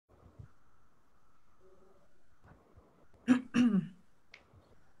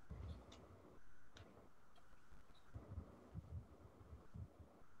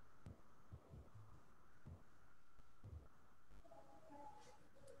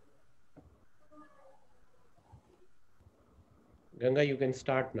Ganga, you can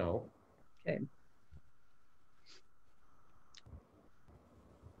start now. Okay.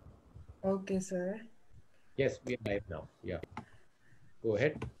 Okay, sir. Yes, we are live now. Yeah, go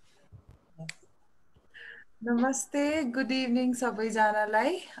ahead. Namaste. Good evening,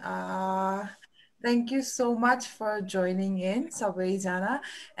 Sabaijanalai. Thank you so much for joining in, Sabaijana.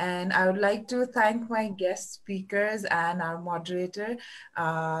 And I would like to thank my guest speakers and our moderator,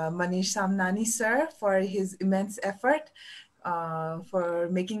 Manish Samnani, sir, for his immense effort. For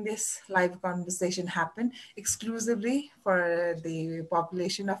making this live conversation happen exclusively for the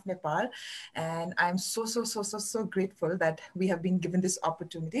population of Nepal. And I'm so grateful that we have been given this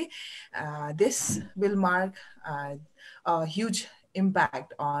opportunity. This will mark a huge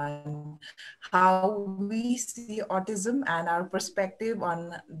impact on how we see autism and our perspective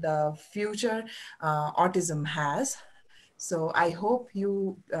on the future autism has. So I hope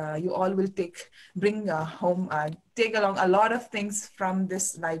you all will take along a lot of things from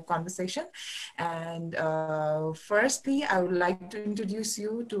this live conversation. And firstly, I would like to introduce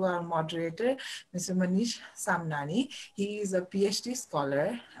you to our moderator, Mr. Manish Samnani. He is a PhD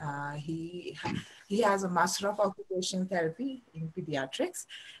scholar. He has a Master of Occupational Therapy in Pediatrics.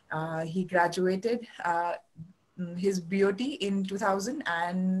 He graduated his BOT in 2000,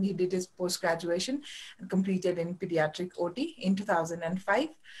 and he did his post-graduation and completed in pediatric OT in 2005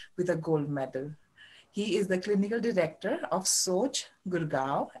 with a gold medal. He is the clinical director of SOCH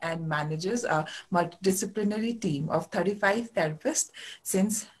Gurgaon and manages a multidisciplinary team of 35 therapists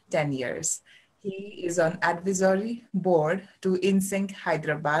since 10 years. He is on advisory board to InSync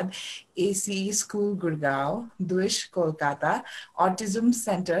Hyderabad, ACE School Gurgaon, Duish Kolkata, Autism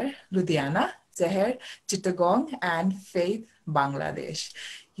Center Ludhiana, Seher Chittagong, and Faith Bangladesh.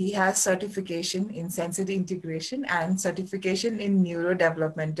 He has certification in sensory integration and certification in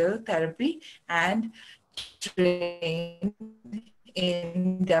neurodevelopmental therapy and trained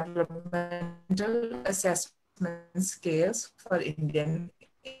in developmental assessment scales for Indian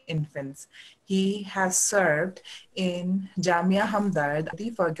infants. He has served in Jamia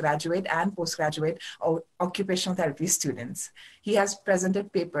Hamdard for graduate and postgraduate occupational therapy students. He has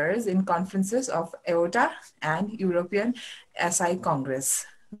presented papers in conferences of EOTA and European SI Congress,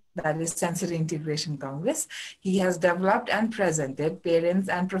 that is Sensory Integration Congress. He has developed and presented parents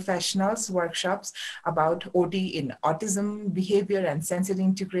and professionals workshops about OT in autism, behavior, and sensory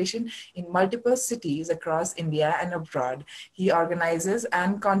integration in multiple cities across India and abroad. He organizes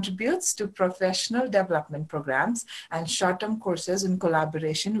and contributes to professional development programs and short-term courses in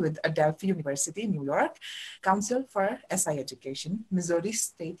collaboration with Adelphi University, New York, Council for SI Education, Missouri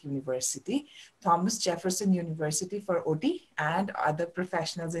State University, Thomas Jefferson University for OT, and other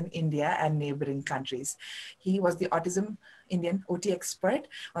professionals in India and neighboring countries. He was the Autism Indian OT expert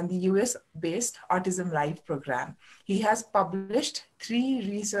on the US-based Autism Live program. He has published 3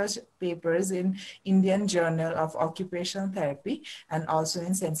 research papers in Indian Journal of Occupational Therapy and also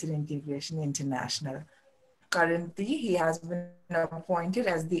in Sensory Integration International. Currently, he has been appointed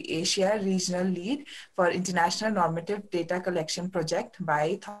as the Asia Regional Lead for International Normative Data Collection Project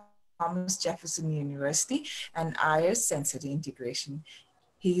by Thomas Jefferson University and IRS Sensory Integration.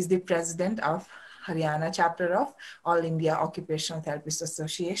 He is the president of Haryana chapter of All India Occupational Therapist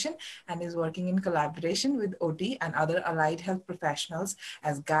Association and is working in collaboration with OT and other allied health professionals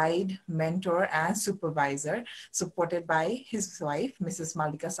as guide, mentor, and supervisor, supported by his wife, Mrs.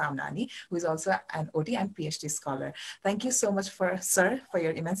 Malika Samnani, who is also an OT and PhD scholar. Thank you so much, sir, for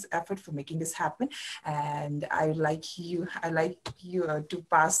your immense effort for making this happen. And I like you to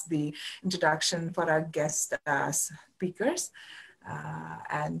pass the introduction for our guest speakers.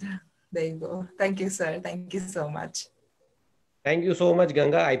 And there you go. Thank you, sir. Thank you so much. Thank you so much,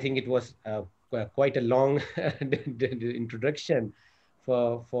 Ganga. I think it was quite a long introduction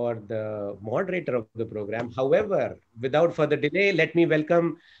for the moderator of the program. However, without further delay, let me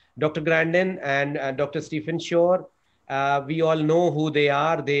welcome Dr. Grandin and Dr. Stephen Shore. We all know who they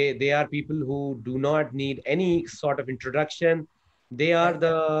are. They are people who do not need any sort of introduction. They are Right.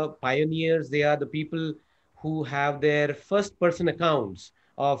 the pioneers. They are the people who have their first person accounts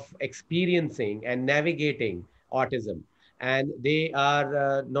of experiencing and navigating autism, and they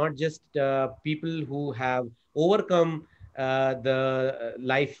are not just people who have overcome the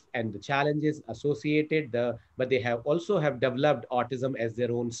life and the challenges associated, but they have also have developed autism as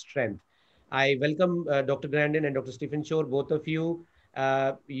their own strength. I welcome Dr. Grandin and Dr. Stephen Shore, both of you.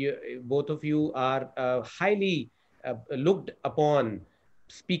 Both of you are highly looked upon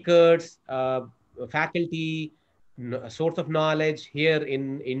speakers, faculty, source of knowledge here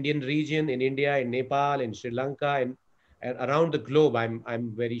in Indian region, in India, in Nepal, in Sri Lanka, and around the globe.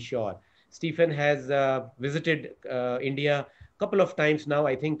 I'm very sure. Stephen has visited India couple of times now,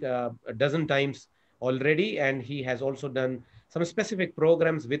 I think a dozen times already, and he has also done some specific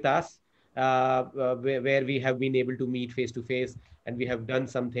programs with us where we have been able to meet face to face, and we have done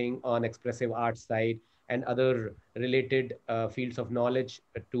something on expressive arts side and other related fields of knowledge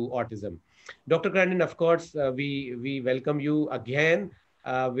to autism. Dr. Grandin, of course, we welcome you again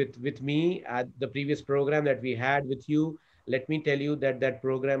with me at the previous program that we had with you. Let me tell you that that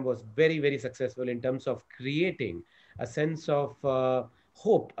program was very, very successful in terms of creating a sense of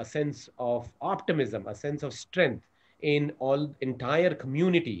hope, a sense of optimism, a sense of strength in all entire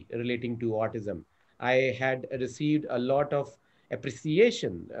community relating to autism. I had received a lot of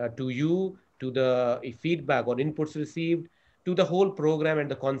appreciation to you, to the feedback or inputs received, to the whole program and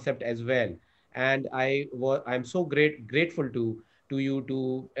the concept as well. And I'm so grateful to you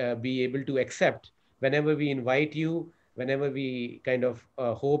to be able to accept whenever we invite you, whenever we kind of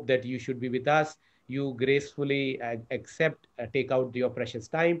hope that you should be with us, you gracefully accept, take out your precious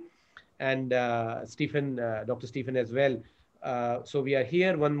time, and Stephen, Dr. Stephen as well. So we are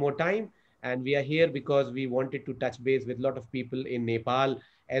here one more time, and we are here because we wanted to touch base with a lot of people in Nepal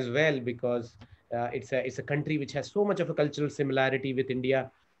as well, because it's a country which has so much of a cultural similarity with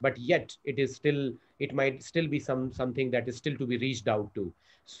India, but yet it might still be something that is still to be reached out to.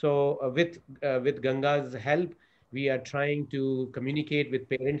 So with Ganga's help, we are trying to communicate with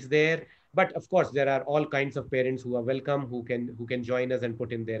parents there, but of course there are all kinds of parents who are welcome, who can join us and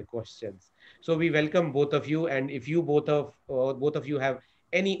put in their questions. So we welcome both of you, and if you both of you have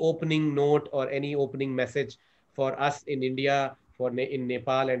any opening note or any opening message for us in India, in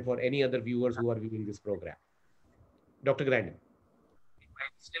Nepal, and for any other viewers who are viewing this program. Dr. Grandin. It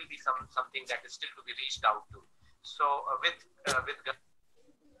might still be something that is still to be reached out to. So with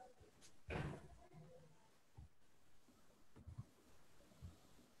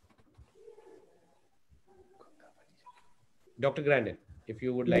Dr. Grandin, if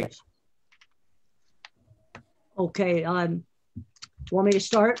you would like. Yes. Okay. Do you want me to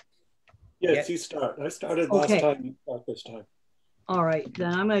start? Yes, you start. I started last time, you start this time. All right,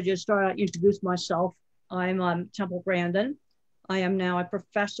 then I'm going to just start out, introduce myself. I'm Temple Grandin. I am now a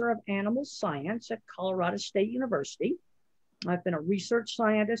professor of animal science at Colorado State University. I've been a research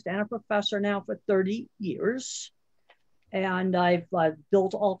scientist and a professor now for 30 years. And I've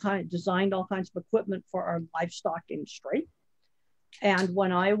designed all kinds of equipment for our livestock industry. And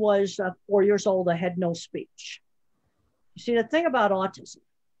when I was 4 years old, I had no speech. You see, the thing about autism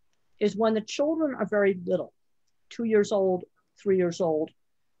is when the children are very little, 2 years old, 3 years old,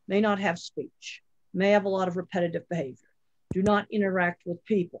 may not have speech, may have a lot of repetitive behavior, do not interact with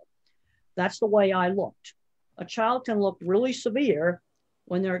people. That's the way I looked. A child can look really severe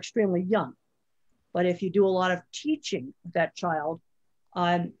when they're extremely young. But if you do a lot of teaching with that child,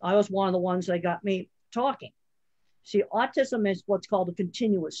 I was one of the ones that got me talking. See, autism is what's called a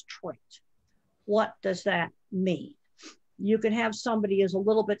continuous trait. What does that mean? You can have somebody who's a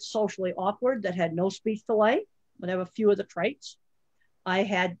little bit socially awkward that had no speech delay, but have a few of the traits. I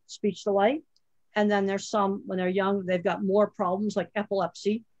had speech delay. And then there's some, when they're young, they've got more problems like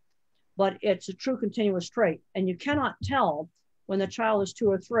epilepsy, but it's a true continuous trait. And you cannot tell when the child is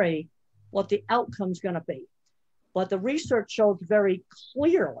 2 or 3 what the outcome's going to be. But the research shows very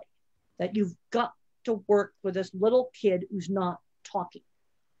clearly that you've got to work with this little kid who's not talking.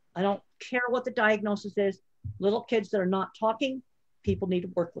 I don't care what the diagnosis is. Little kids that are not talking, people need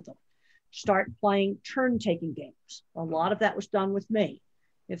to work with them. Start playing turn-taking games. A lot of that was done with me.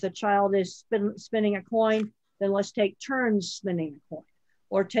 If the child is spinning a coin, then let's take turns spinning a coin,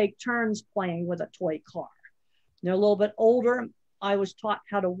 or take turns playing with a toy car. They're a little bit older. I was taught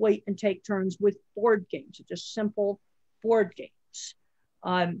how to wait and take turns with board games, just simple board games.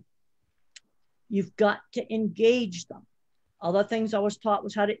 You've got to engage them. Other things I was taught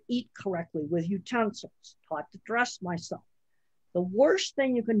was how to eat correctly with utensils, taught to dress myself. The worst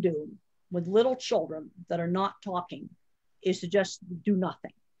thing you can do with little children that are not talking is to just do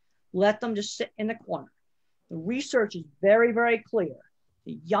nothing. Let them just sit in the corner. The research is very, very clear.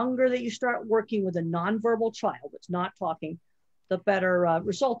 The younger that you start working with a nonverbal child that's not talking, the better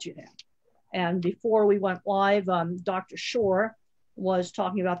results you have. And before we went live, Dr. Shore was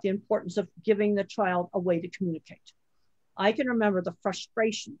talking about the importance of giving the child a way to communicate. I can remember the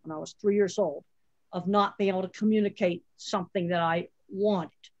frustration when I was 3 years old of not being able to communicate something that I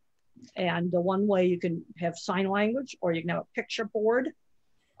wanted. And the one way you can have sign language, or you can have a picture board,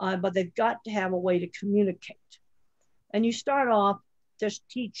 but they've got to have a way to communicate. And you start off just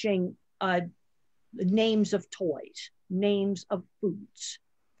teaching the names of toys, names of foods.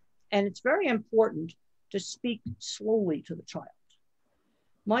 And it's very important to speak slowly to the child.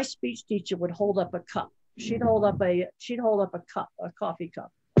 My speech teacher would hold up a cup she'd hold up a cup, a coffee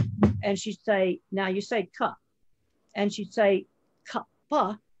cup, and she'd say, now you say cup, and she'd say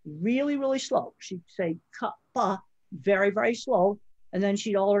cuppa really, really slow. She'd say cuppa very, very slow, and then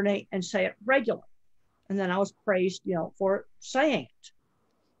she'd alternate and say it regular. And then I was praised, for saying it.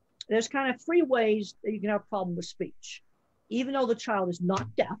 There's kind of three ways that you can have a problem with speech. Even though the child is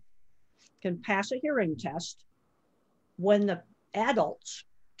not deaf, can pass a hearing test, when the adults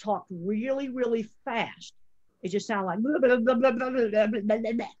talk really, really fast, it just sounds like blah, blah, blah, blah, blah, blah,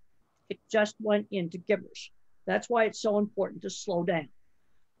 blah, blah. It just went into gibberish. That's why it's so important to slow down.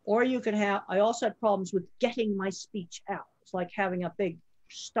 Or you can have, I also had problems with getting my speech out. It's like having a big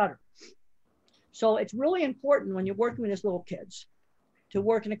stutter. So it's really important when you're working with these little kids to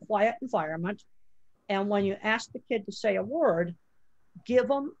work in a quiet environment. And when you ask the kid to say a word, give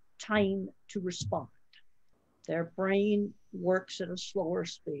them time to respond. Their brain works at a slower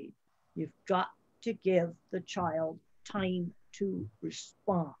speed. You've got to give the child time to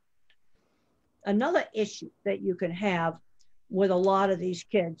respond. Another issue that you can have with a lot of these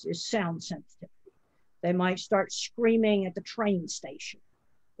kids is sound sensitivity. They might start screaming at the train station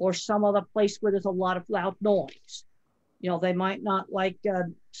or some other place where there's a lot of loud noise. They might not like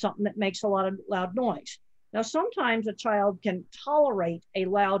something that makes a lot of loud noise. Now, sometimes a child can tolerate a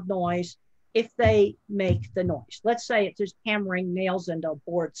loud noise if they make the noise. Let's say it's just hammering nails into a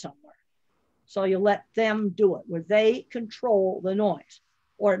board somewhere. So you let them do it where they control the noise.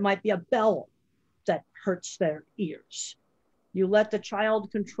 Or it might be a bell that hurts their ears. You let the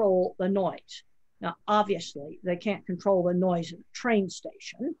child control the noise. Now, obviously, they can't control the noise in a train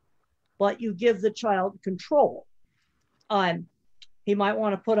station, but you give the child control. He might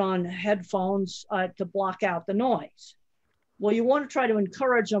want to put on headphones to block out the noise. Well, you want to try to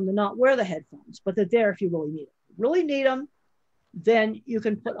encourage them to not wear the headphones, but they're there if you really need them. If you really need them, then you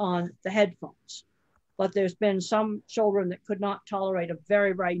can put on the headphones. But there's been some children that could not tolerate a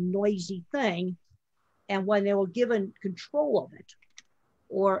very, very noisy thing. And when they were given control of it,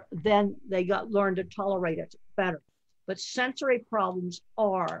 or then they learned to tolerate it better. But sensory problems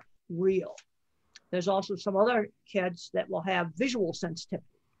are real. There's also some other kids that will have visual sensitivity.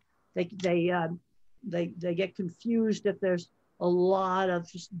 They get confused if there's a lot of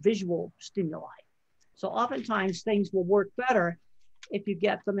visual stimuli. So oftentimes things will work better if you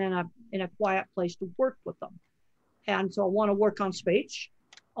get them in a quiet place to work with them. And so I want to work on speech.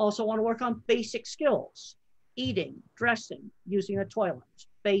 Also want to work on basic skills, eating, dressing, using a toilet,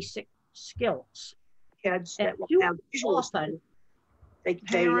 basic skills. Kids that will have visual study.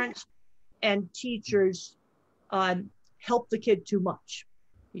 Parents and teachers help the kid too much.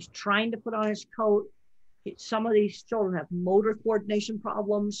 He's trying to put on his coat. Some of these children have motor coordination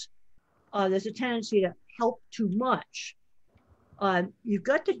problems. There's a tendency to help too much. You've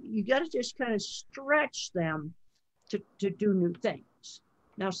got to just kind of stretch them to do new things.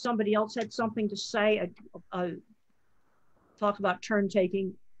 Now, somebody else had something to say. Talk about turn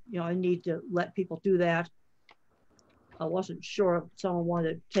taking. I need to let people do that. I wasn't sure if someone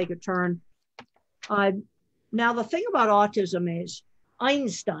wanted to take a turn. Now, the thing about autism is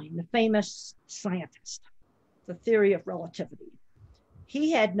Einstein, the famous scientist, the theory of relativity,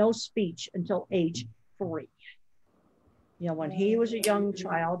 he had no speech until age 3. When he was a young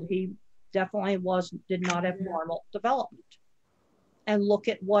child, he definitely did not have normal development. And look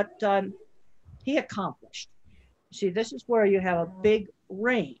at what he accomplished. See, this is where you have a big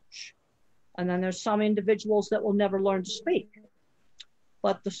range. And then there's some individuals that will never learn to speak.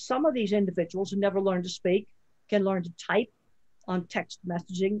 But some of these individuals who never learn to speak can learn to type on text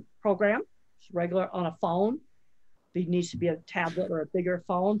messaging program. It's regular on a phone. It needs to be a tablet or a bigger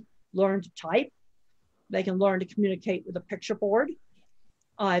phone. Learn to type. They can learn to communicate with a picture board.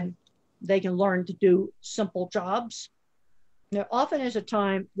 They can learn to do simple jobs. There's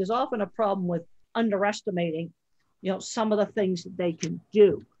often a problem with underestimating, some of the things that they can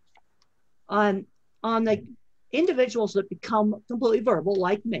do. On the individuals that become completely verbal,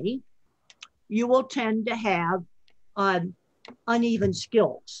 like me, you will tend to have uneven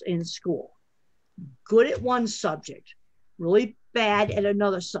skills in school. Good at one subject, really bad at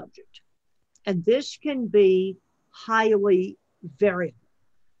another subject. And this can be highly variable.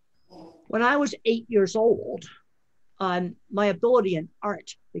 When I was 8 years old, my ability in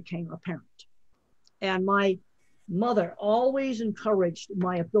art became apparent. And my mother always encouraged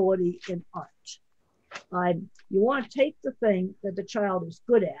my ability in art. You want to take the thing that the child is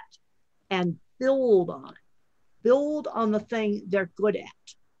good at and build on it. Build on the thing they're good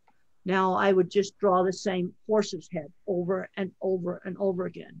at. Now, I would just draw the same horse's head over and over and over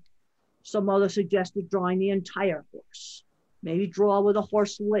again. Some other suggested drawing the entire horse. Maybe draw where the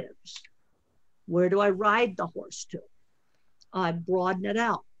horse lives. Where do I ride the horse to? I broaden it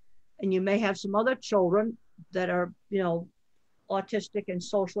out. And you may have some other children that are, autistic and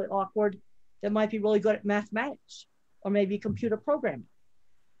socially awkward that might be really good at mathematics or maybe computer programming.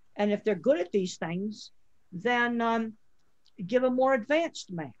 And if they're good at these things, then give them more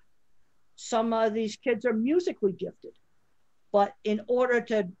advanced math. Some of these kids are musically gifted, but in order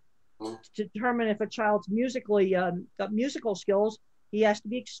to determine if a child's musically got musical skills, he has to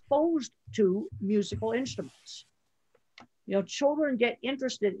be exposed to musical instruments. Children get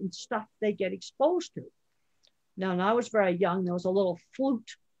interested in stuff they get exposed to. Now, when I was very young, there was a little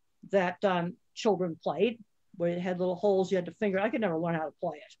flute that children played where it had little holes you had to finger. I could never learn how to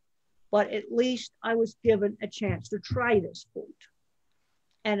play it, but at least I was given a chance to try this flute.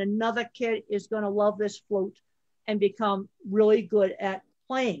 And another kid is going to love this flute and become really good at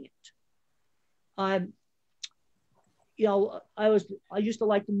playing it. I used to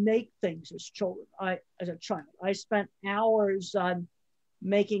like to make things as a child. I spent hours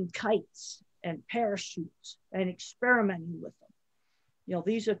making kites and parachutes and experimenting with them.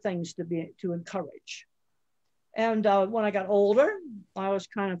 These are things to encourage. And when I got older, I was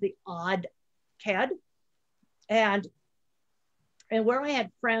kind of the odd kid. And where I had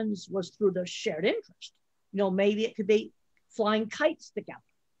friends was through the shared interest. Maybe it could be flying kites together.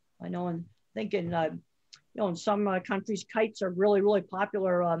 I know, and thinking, in some countries, kites are really, really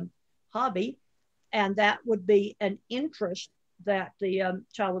popular hobby. And that would be an interest that the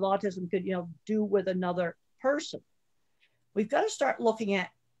child with autism could, do with another person. We've got to start looking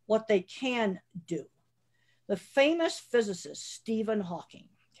at what they can do. The famous physicist, Stephen Hawking.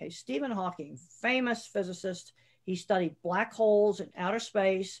 Okay, Stephen Hawking, famous physicist. He studied black holes in outer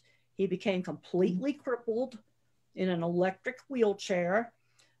space. He became completely crippled in an electric wheelchair.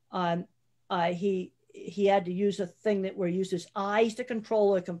 He had to use a thing where he used his eyes to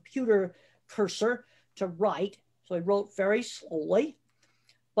control a computer cursor to write. So he wrote very slowly.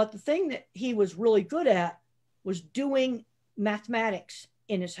 But the thing that he was really good at was doing mathematics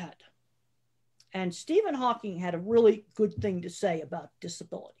in his head. And Stephen Hawking had a really good thing to say about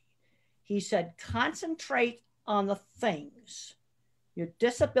disability. He said, concentrate on the things. Your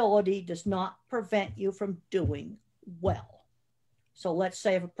disability does not prevent you from doing well. So let's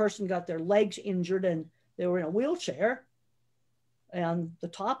say if a person got their legs injured and they were in a wheelchair and the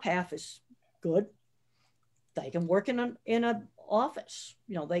top half is good, they can work in an office.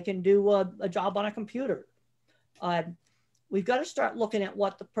 They can do a job on a computer. We've got to start looking at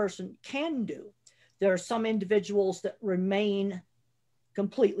what the person can do. There are some individuals that remain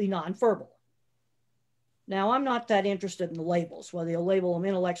completely nonverbal. Now, I'm not that interested in the labels, whether you label them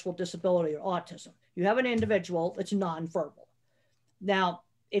intellectual disability or autism. You have an individual that's nonverbal. Now,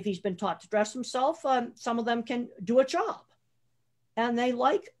 if he's been taught to dress himself, some of them can do a job. And they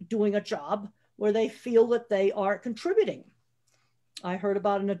like doing a job where they feel that they are contributing. I heard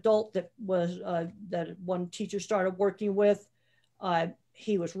about an adult that one teacher started working with.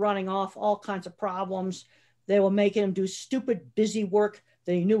 He was running off all kinds of problems. They were making him do stupid, busy work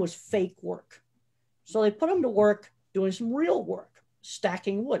that he knew was fake work. So they put him to work doing some real work,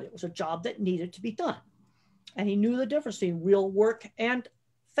 stacking wood. It was a job that needed to be done. And he knew the difference between real work and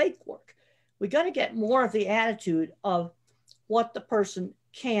fake work. We got to get more of the attitude of what the person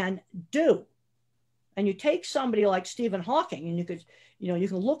can do. And you take somebody like Stephen Hawking, and you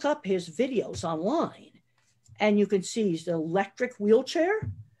can look up his videos online, and you can see he's an electric wheelchair,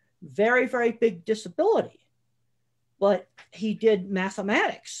 very, very big disability. But he did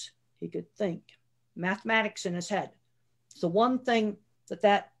mathematics. He could think mathematics in his head. It's the one thing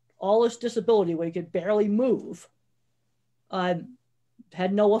that all his disability, where he could barely move, had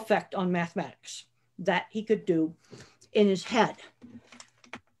no effect on mathematics. That he could do in his head.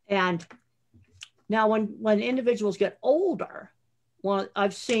 And now when individuals get older,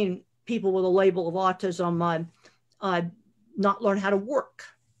 I've seen people with a label of autism not learn how to work.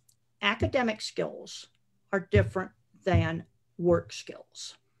 Academic skills are different than work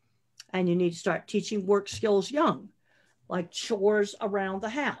skills. And you need to start teaching work skills young, like chores around the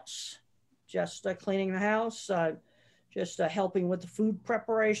house, just cleaning the house, just helping with the food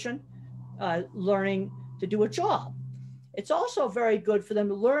preparation, learning to do a job. It's also very good for them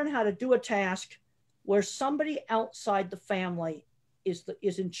to learn how to do a task where somebody outside the family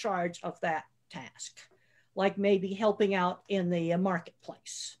is in charge of that task, like maybe helping out in the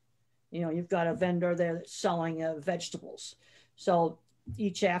marketplace. You've got a vendor there that's selling vegetables. So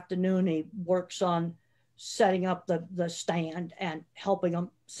each afternoon he works on setting up the stand and helping them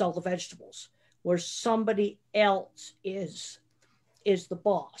sell the vegetables, where somebody else is the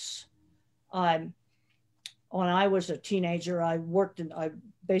boss. When I was a teenager, I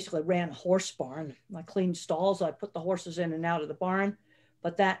basically ran a horse barn. I cleaned stalls. I put the horses in and out of the barn,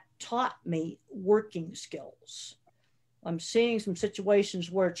 but that taught me working skills. I'm seeing some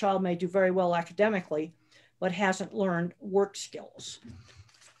situations where a child may do very well academically, but hasn't learned work skills.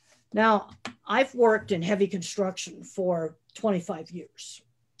 Now, I've worked in heavy construction for 25 years,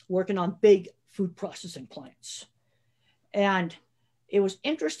 working on big food processing plants. And it was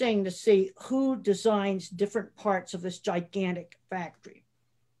interesting to see who designs different parts of this gigantic factory.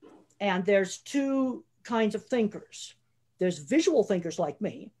 And there's two kinds of thinkers. There's visual thinkers like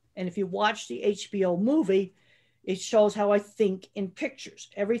me. And if you watch the HBO movie, it shows how I think in pictures.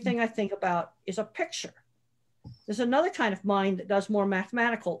 Everything I think about is a picture. There's another kind of mind that does more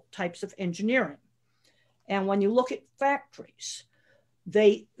mathematical types of engineering. And when you look at factories,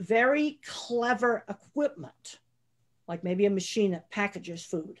 they very clever equipment, like maybe a machine that packages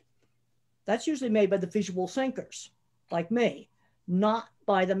food. That's usually made by the visual thinkers, like me, not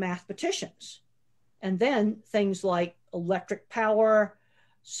by the mathematicians. And then things like electric power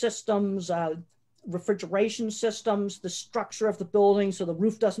systems, refrigeration systems, the structure of the building so the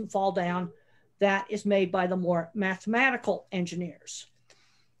roof doesn't fall down, that is made by the more mathematical engineers.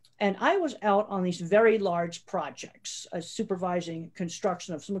 And I was out on these very large projects, supervising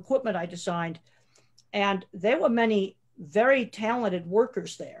construction of some equipment I designed. And there were many very talented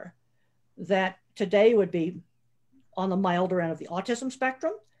workers there that today would be on the milder end of the autism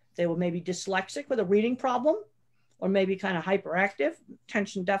spectrum. They were maybe dyslexic with a reading problem, or maybe kind of hyperactive,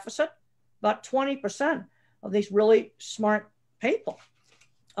 attention deficit. About 20% of these really smart people.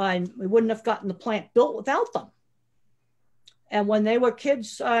 And we wouldn't have gotten the plant built without them. And when they were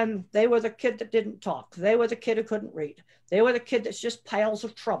kids, they were the kid that didn't talk. They were the kid who couldn't read. They were the kid that's just piles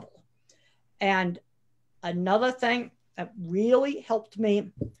of trouble. And another thing that really helped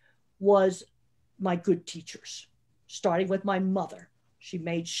me was my good teachers, starting with my mother. She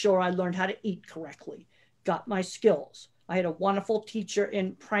made sure I learned how to eat correctly, got my skills. I had a wonderful teacher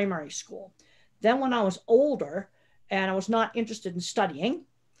in primary school. Then when I was older and I was not interested in studying,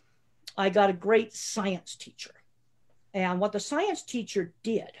 I got a great science teacher. And what the science teacher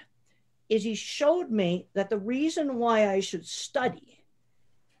did is he showed me that the reason why I should study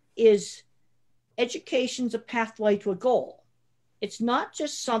is education's a pathway to a goal. It's not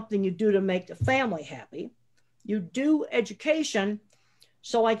just something you do to make the family happy. You do education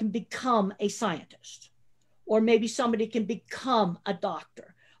so I can become a scientist, or maybe somebody can become a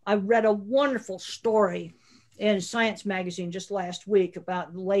doctor. I read a wonderful story in Science magazine just last week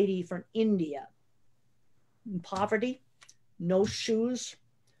about a lady from India in poverty, no shoes.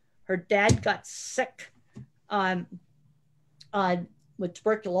 Her dad got sick with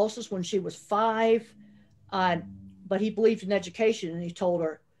tuberculosis when she was 5, but he believed in education, and he told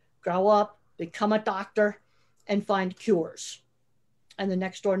her, grow up, become a doctor, and find cures. And the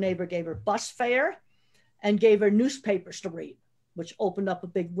next door neighbor gave her bus fare and gave her newspapers to read, which opened up a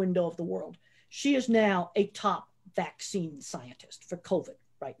big window of the world. She is now a top vaccine scientist for COVID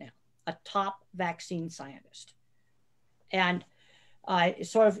right now, a top vaccine scientist. And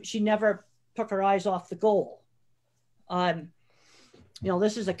she never took her eyes off the goal.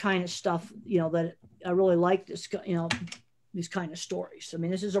 This is the kind of stuff, that I really like this, these kind of stories. I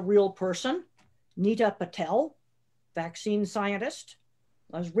mean, this is a real person, Nita Patel, vaccine scientist.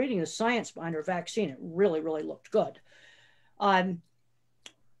 I was reading the science behind her vaccine. It really, really looked good. But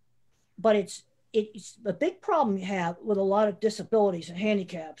it's a big problem you have with a lot of disabilities and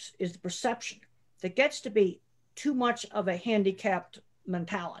handicaps is the perception. There gets to be too much of a handicapped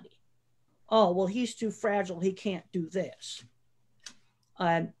mentality. Oh, well, he's too fragile. He can't do this.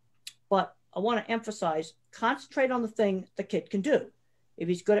 But I want to emphasize, concentrate on the thing the kid can do. If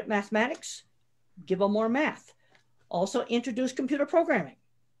he's good at mathematics, give him more math. Also introduce computer programming.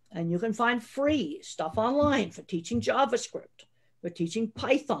 And you can find free stuff online for teaching JavaScript, for teaching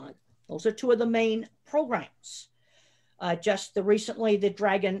Python. Those are 2 of the main programs. Recently, the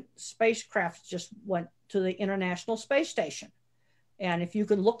Dragon spacecraft just went to the International Space Station. And if you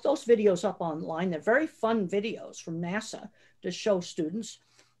can look those videos up online, they're very fun videos from NASA to show students.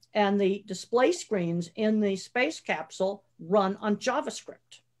 And the display screens in the space capsule run on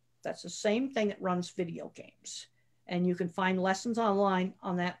JavaScript. That's the same thing that runs video games. And you can find lessons online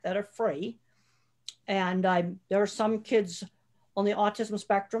on that are free. And there are some kids on the autism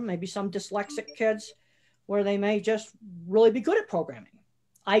spectrum, maybe some dyslexic kids, where they may just really be good at programming.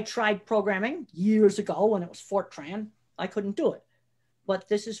 I tried programming years ago when it was Fortran. I couldn't do it. But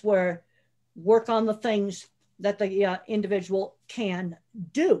this is where work on the things that the individual can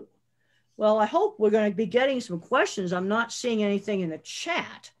do. Well, I hope we're going to be getting some questions. I'm not seeing anything in the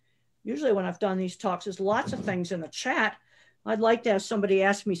chat. Usually when I've done these talks, there's lots of things in the chat, I'd like to have somebody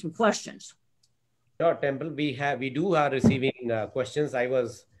ask me some questions. Sure, Temple. We are receiving questions. I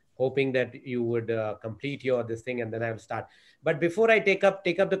was hoping that you would complete your this thing and then I will start. But before I take up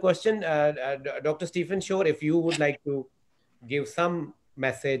the question, Dr. Stephen Shore, if you would like to give some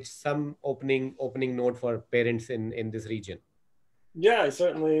message, some opening note for parents in this region. Yeah, I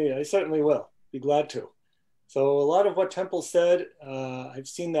certainly will. Be glad to. So a lot of what Temple said, I've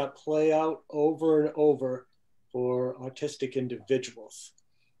seen that play out over and over for autistic individuals.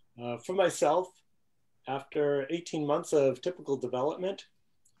 For myself, after 18 months of typical development,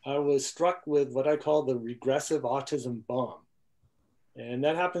 I was struck with what I call the regressive autism bomb. And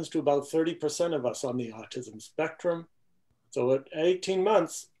that happens to about 30% of us on the autism spectrum. So at 18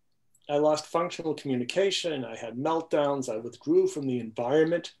 months, I lost functional communication, I had meltdowns, I withdrew from the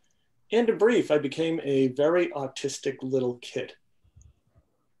environment, and in brief, I became a very autistic little kid.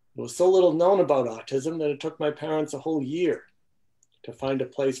 There was so little known about autism that it took my parents a whole year to find a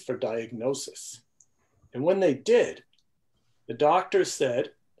place for diagnosis. And when they did, the doctor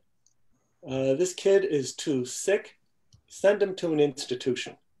said, this kid is too sick, send him to an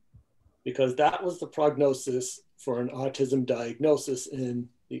institution, because that was the prognosis for an autism diagnosis in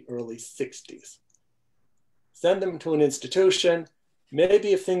the early 60s. Send them to an institution.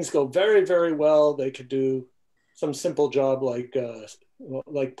 Maybe if things go very, very well, they could do some simple job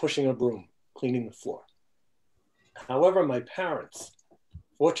like pushing a broom, cleaning the floor. However, my parents,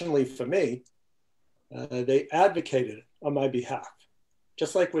 fortunately for me, they advocated on my behalf.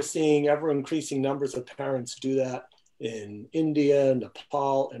 Just like we're seeing ever increasing numbers of parents do that in India,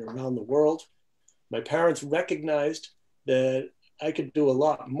 Nepal, and around the world, my parents recognized that I could do a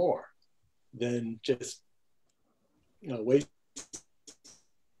lot more than just wait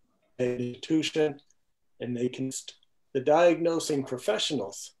an institution, and they can the diagnosing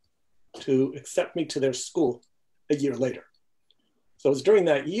professionals to accept me to their school a year later. So it was during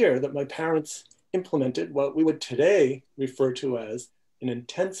that year that my parents implemented what we would today refer to as an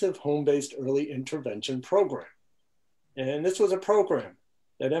intensive home-based early intervention program. And this was a program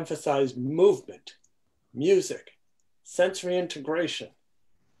that emphasized movement, music, sensory integration,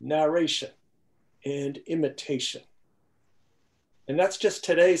 narration, and imitation. And that's just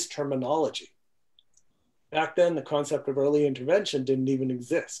today's terminology. Back then, the concept of early intervention didn't even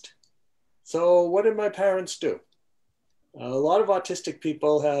exist. So what did my parents do? A lot of autistic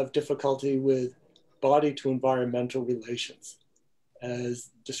people have difficulty with body to environmental relations, as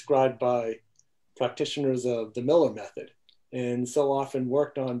described by practitioners of the Miller method, and so often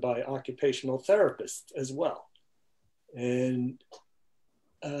worked on by occupational therapists as well. And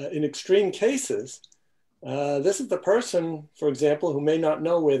in extreme cases, this is the person, for example, who may not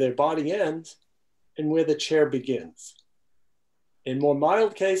know where their body ends and where the chair begins. In more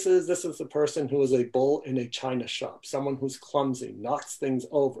mild cases, this is the person who is a bull in a china shop, someone who's clumsy, knocks things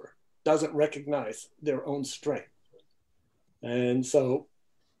over, doesn't recognize their own strength. And so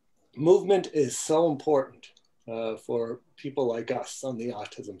movement is so important for people like us on the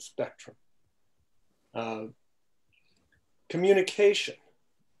autism spectrum. Communication,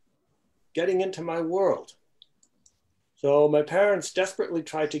 getting into my world. So my parents desperately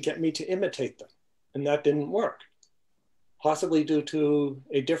tried to get me to imitate them, and that didn't work. Possibly due to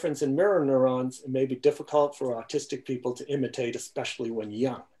a difference in mirror neurons, it may be difficult for autistic people to imitate, especially when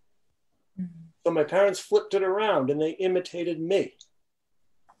young. Mm-hmm. So my parents flipped it around and they imitated me.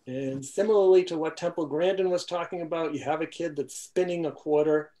 And similarly to what Temple Grandin was talking about, you have a kid that's spinning a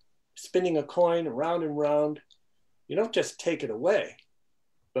quarter, spinning a coin around and round. You don't just take it away,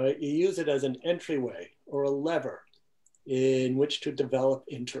 but you use it as an entryway or a lever in which to develop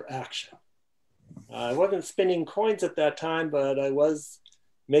interaction. I wasn't spinning coins at that time, but I was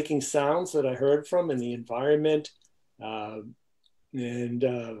making sounds that I heard from in the environment. And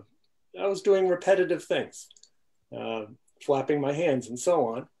I was doing repetitive things, flapping my hands and so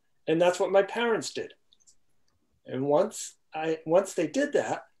on. And that's what my parents did. And once they did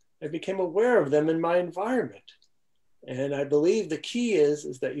that, I became aware of them in my environment. And I believe the key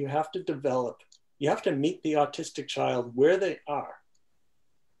is that you have to meet the autistic child where they are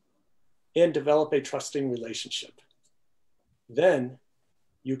and develop a trusting relationship. Then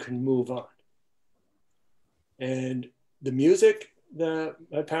you can move on. And the music that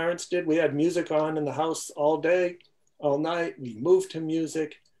my parents did, we had music on in the house all day, all night. We moved to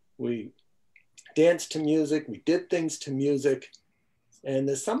music, we danced to music, we did things to music. And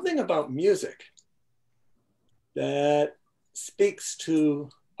there's something about music that speaks to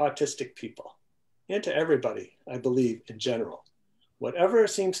autistic people and to everybody, I believe, in general. Whatever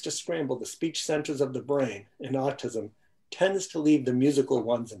seems to scramble the speech centers of the brain in autism tends to leave the musical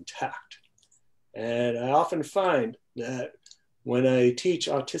ones intact. And I often find that when I teach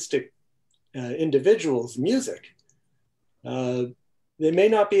autistic individuals music, they may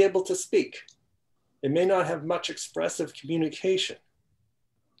not be able to speak. They may not have much expressive communication,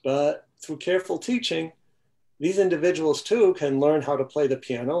 but through careful teaching, these individuals too can learn how to play the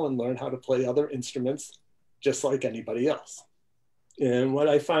piano and learn how to play other instruments just like anybody else. And what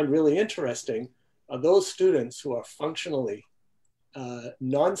I find really interesting are those students who are functionally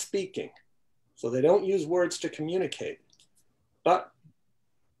non-speaking, so they don't use words to communicate, but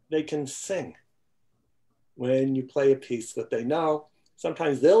they can sing. When you play a piece that they know,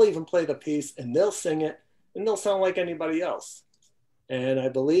 sometimes they'll even play the piece and they'll sing it and they'll sound like anybody else. And I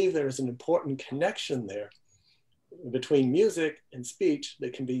believe there's an important connection there between music and speech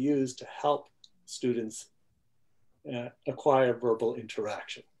that can be used to help students acquire verbal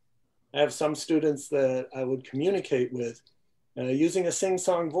interaction. I have some students that I would communicate with using a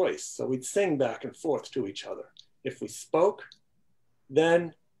sing-song voice. So we'd sing back and forth to each other. If we spoke,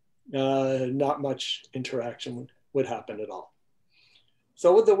 then not much interaction would happen at all.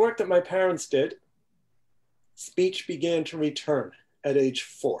 So with the work that my parents did, speech began to return at age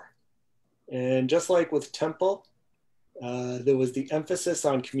 4. And just like with Temple, there was the emphasis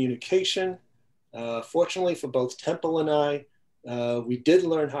on communication. Fortunately for both Temple and I, we did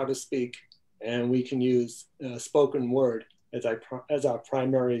learn how to speak, and we can use spoken word as our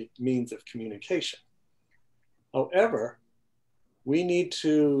primary means of communication. However, we need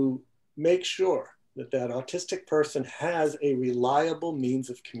to make sure that that autistic person has a reliable means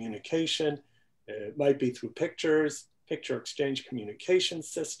of communication. It might be through pictures, picture exchange communication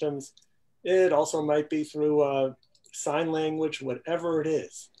systems. It also might be through sign language, whatever it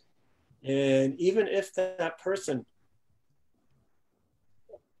is. And even if that person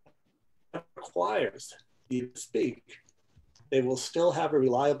requires you to speak, they will still have a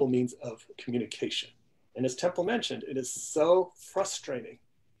reliable means of communication. And as Temple mentioned, it is so frustrating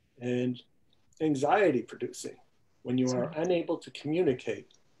and anxiety producing when you are unable to communicate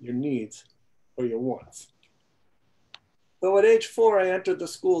your needs or your wants. So at age 4, I entered the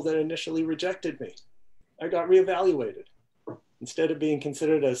school that initially rejected me. I got reevaluated. Instead of being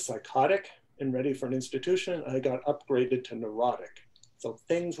considered as psychotic and ready for an institution, I got upgraded to neurotic. So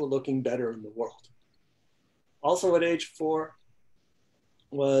things were looking better in the world. Also at age 4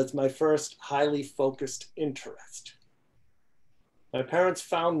 was my first highly focused interest. My parents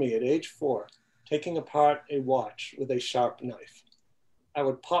found me at age 4 taking apart a watch with a sharp knife. I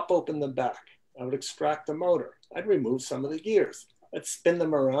would pop open the back. I would extract the motor. I'd remove some of the gears. I'd spin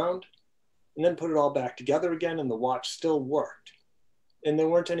them around and then put it all back together again, and the watch still worked. And there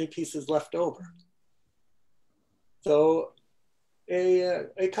weren't any pieces left over. So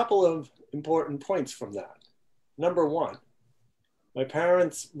a couple of important points from that. Number one, my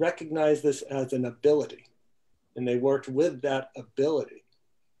parents recognized this as an ability, and they worked with that ability.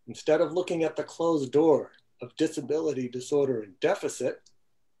 Instead of looking at the closed door of disability, disorder, and deficit,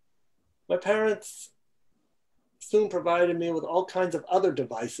 my parents soon provided me with all kinds of other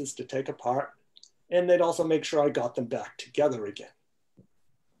devices to take apart, and they'd also make sure I got them back together again.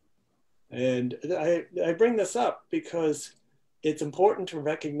 And I bring this up because it's important to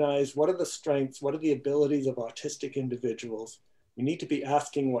recognize what are the strengths, what are the abilities of autistic individuals. We need to be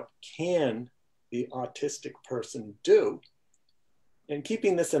asking, what can the autistic person do? And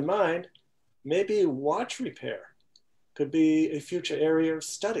keeping this in mind, maybe watch repair could be a future area of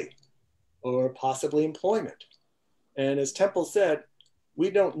study or possibly employment. And as Temple said, we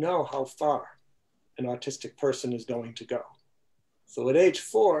don't know how far an autistic person is going to go. So at age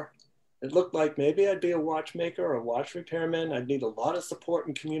 4, it looked like maybe I'd be a watchmaker or a watch repairman. I'd need a lot of support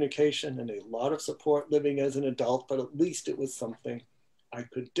and communication and a lot of support living as an adult, but at least it was something I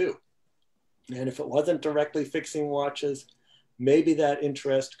could do. And if it wasn't directly fixing watches, maybe that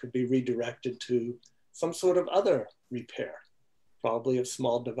interest could be redirected to some sort of other repair, probably of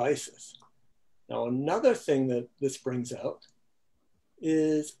small devices. Now, another thing that this brings out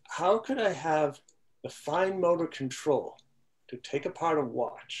is, how could I have the fine motor control to take apart a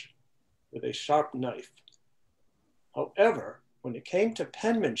watch with a sharp knife? However, when it came to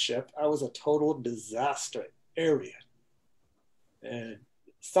penmanship, I was a total disaster area. And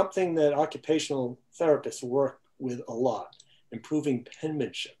something that occupational therapists work with a lot, improving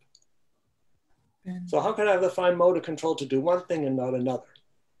penmanship. So how could I have the fine motor control to do one thing and not another?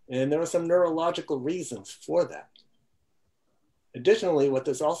 And there are some neurological reasons for that. Additionally, what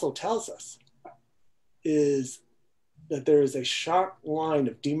this also tells us is that there is a sharp line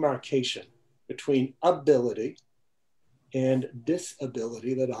of demarcation between ability and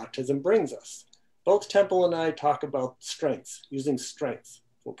disability that autism brings us. Both Temple and I talk about strengths, using strengths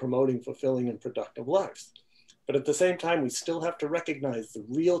for promoting fulfilling and productive lives. But at the same time, we still have to recognize the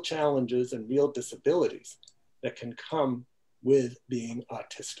real challenges and real disabilities that can come with being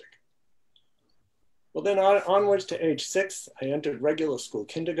autistic. Well, then onwards to age 6, I entered regular school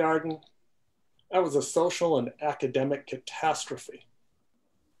kindergarten. That was a social and academic catastrophe.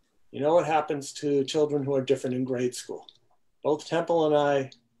 You know what happens to children who are different in grade school? Both Temple and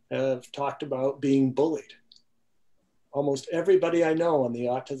I have talked about being bullied. Almost everybody I know on the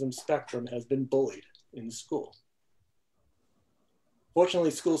autism spectrum has been bullied in school.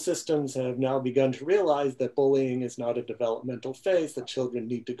 Fortunately, school systems have now begun to realize that bullying is not a developmental phase that children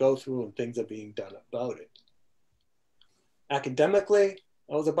need to go through, and things are being done about it. Academically,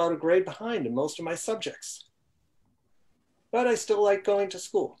 I was about a grade behind in most of my subjects. But I still liked going to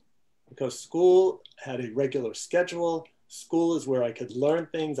school because school had a regular schedule. School is where I could learn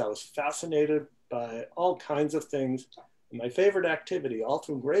things. I was fascinated by all kinds of things. And my favorite activity all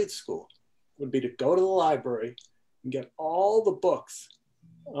through grade school would be to go to the library and get all the books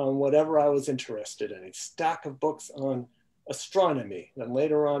on whatever I was interested in. A stack of books on astronomy, then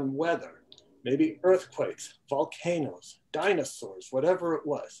later on weather, maybe earthquakes, volcanoes, dinosaurs, whatever it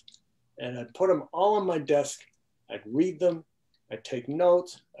was. And I'd put them all on my desk. I'd read them. I'd take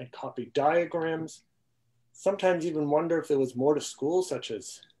notes. I'd copy diagrams. Sometimes even wonder if there was more to school, such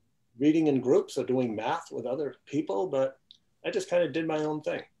as reading in groups or doing math with other people, but I just kind of did my own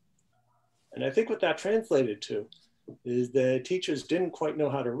thing. And I think what that translated to is the teachers didn't quite know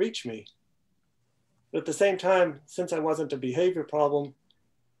how to reach me. But at the same time, since I wasn't a behavior problem,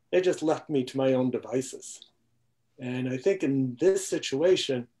 they just left me to my own devices. And I think in this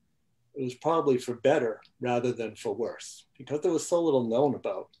situation, it was probably for better rather than for worse, because there was so little known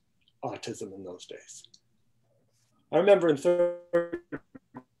about autism in those days. I remember in third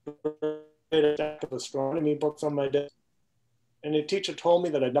grade, a stack of astronomy books on my desk, and a teacher told me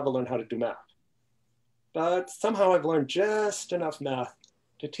that I'd never learn how to do math. But somehow I've learned just enough math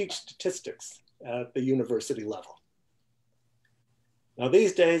to teach statistics at the university level. Now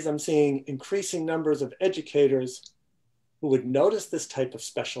these days I'm seeing increasing numbers of educators who would notice this type of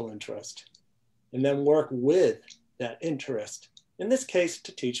special interest and then work with that interest, in this case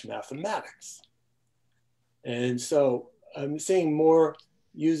to teach mathematics. And so I'm seeing more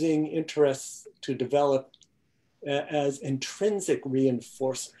using interests to develop as intrinsic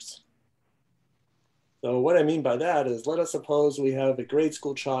reinforcers. So what I mean by that is, let us suppose we have a grade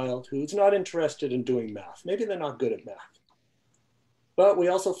school child who's not interested in doing math. Maybe they're not good at math. But we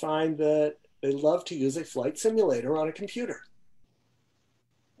also find that they love to use a flight simulator on a computer.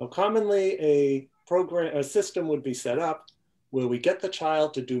 Now, commonly a system would be set up where we get the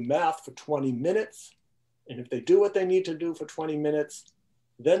child to do math for 20 minutes. And if they do what they need to do for 20 minutes,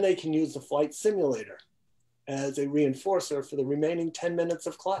 then they can use the flight simulator as a reinforcer for the remaining 10 minutes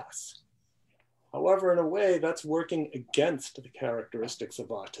of class. However, in a way, that's working against the characteristics of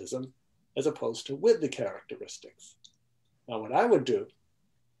autism as opposed to with the characteristics. Now, what I would do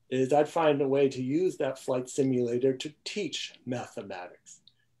is I'd find a way to use that flight simulator to teach mathematics,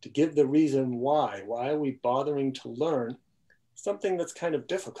 to give the reason why. Why are we bothering to learn something that's kind of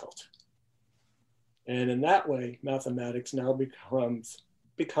difficult? And in that way, mathematics now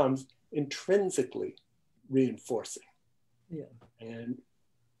becomes intrinsically reinforcing. Yeah. And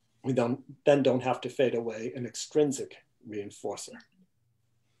we don't have to fade away an extrinsic reinforcer.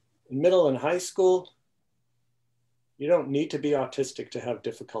 In middle and high school, you don't need to be autistic to have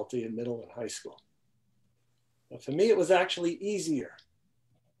difficulty in middle and high school. But for me, it was actually easier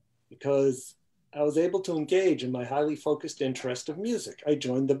because I was able to engage in my highly focused interest of music. I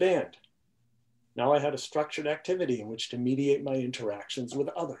joined the band. Now I had a structured activity in which to mediate my interactions with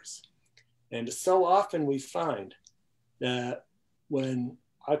others. And so often we find that when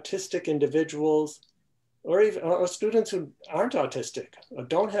autistic individuals or students who aren't autistic or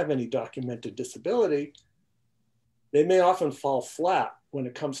don't have any documented disability, they may often fall flat when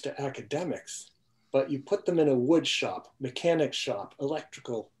it comes to academics, but you put them in a wood shop, mechanic shop,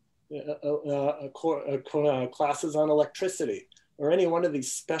 electrical, classes on electricity, or any one of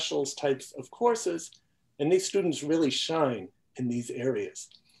these specials types of courses, and these students really shine in these areas,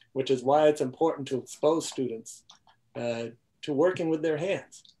 which is why it's important to expose students to working with their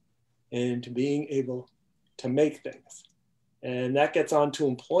hands and to being able to make things. And that gets on to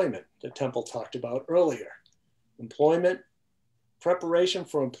employment that Temple talked about earlier. Employment, preparation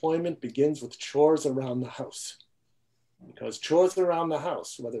for employment begins with chores around the house. Because chores around the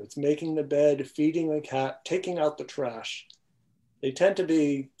house, whether it's making the bed, feeding the cat, taking out the trash, they tend to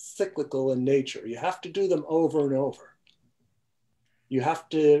be cyclical in nature. You have to do them over and over. You have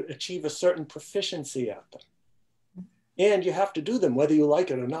to achieve a certain proficiency at them. And you have to do them whether you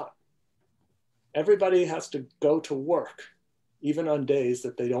like it or not. everybody has to go to work, even on days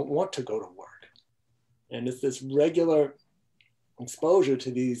that they don't want to go to work. And it's this regular exposure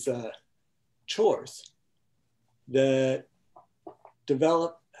to these chores that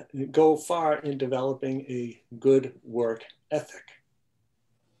go far in developing a good work ethic.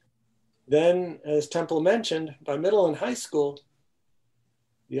 Then, as Temple mentioned, by middle and high school,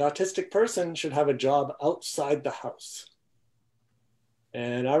 the autistic person should have a job outside the house.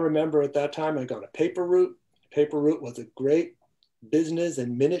 And I remember at that time I got a paper route. Paper route was a great business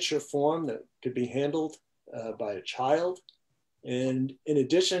and miniature form that could be handled by a child. And in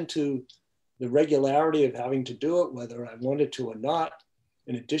addition to the regularity of having to do it, whether I wanted to or not,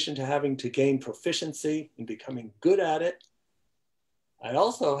 in addition to having to gain proficiency and becoming good at it, I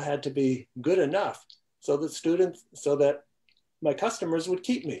also had to be good enough so that my customers would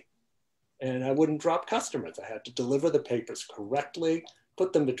keep me and I wouldn't drop customers. I had to deliver the papers correctly,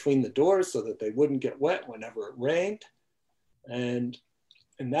 put them between the doors so that they wouldn't get wet whenever it rained. And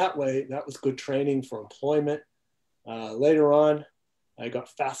in that way, that was good training for employment. Later on, I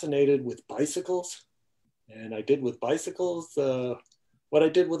got fascinated with bicycles, and I did with bicycles what I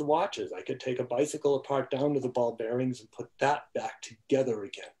did with watches. I could take a bicycle apart down to the ball bearings and put that back together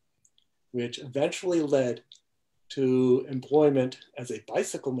again, which eventually led to employment as a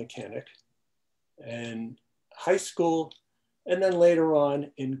bicycle mechanic in high school, and then later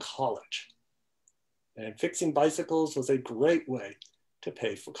on in college. And fixing bicycles was a great way to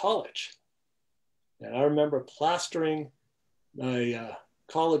pay for college. And I remember plastering my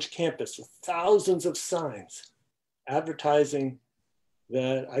college campus with thousands of signs advertising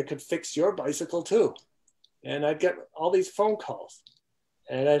that I could fix your bicycle too. And I'd get all these phone calls,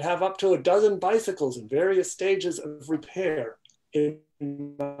 and I'd have up to a dozen bicycles in various stages of repair in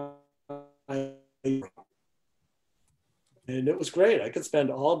my room. And it was great. I could spend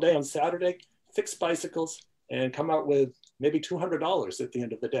all day on Saturday, fix bicycles, and come out with maybe $200 at the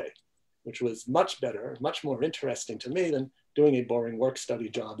end of the day, which was much better, much more interesting to me than doing a boring work study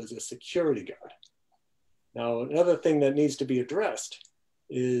job as a security guard. Now, another thing that needs to be addressed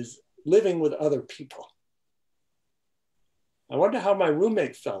is living with other people. I wonder how my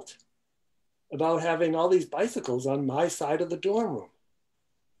roommate felt about having all these bicycles on my side of the dorm room.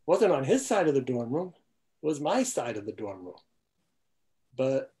 It wasn't on his side of the dorm room, it was my side of the dorm room.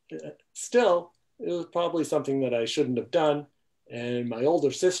 But still, it was probably something that I shouldn't have done. And my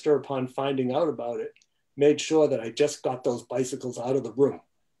older sister, upon finding out about it, made sure that I just got those bicycles out of the room,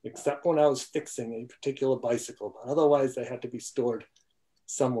 except when I was fixing a particular bicycle. But otherwise, they had to be stored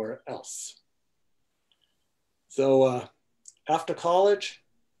somewhere else. So after college,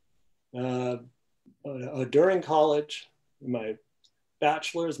 during college, my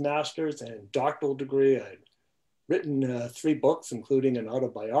bachelor's, master's, and doctoral degree, I'd written 3 books, including an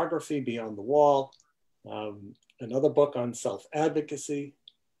autobiography, Beyond the Wall, another book on self-advocacy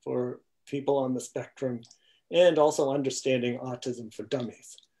for people on the spectrum, and also Understanding Autism for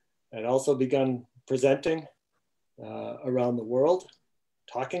Dummies. I'd also begun presenting around the world,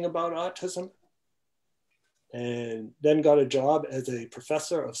 talking about autism, and then got a job as a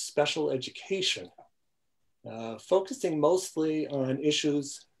professor of special education, focusing mostly on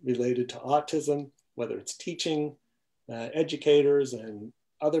issues related to autism, whether it's teaching educators and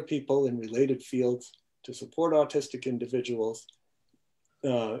other people in related fields to support autistic individuals,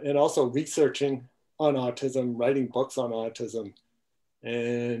 and also researching on autism, writing books on autism.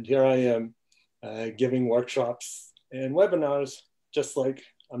 And here I am giving workshops and webinars, just like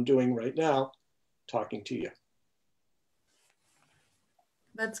I'm doing right now, talking to you.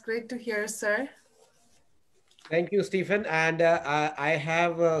 That's great to hear, sir. Thank you, Stephen. And I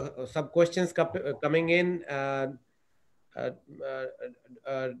have some questions coming in.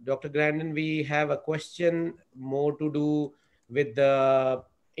 Dr. Grandin, we have a question more to do with the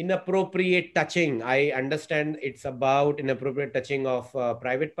inappropriate touching. I understand it's about inappropriate touching of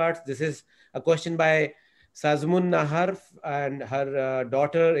private parts. This is a question by Sazmun Nahar, and her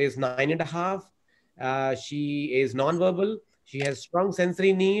daughter is 9.5. She is nonverbal. She has strong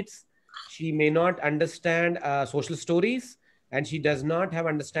sensory needs. She may not understand social stories, and she does not have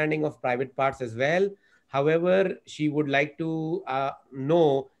understanding of private parts as well. However, she would like to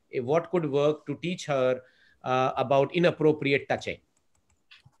know what could work to teach her about inappropriate touching.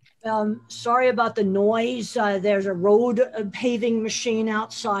 Sorry about the noise. There's a road paving machine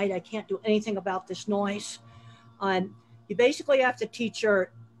outside. I can't do anything about this noise. You basically have to teach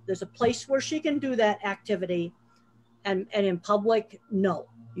her, there's a place where she can do that activity, and in public, no.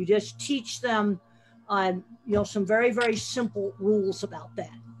 You just teach them, some very, very simple rules about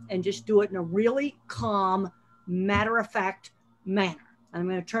that, and just do it in a really calm, matter-of-fact manner. I'm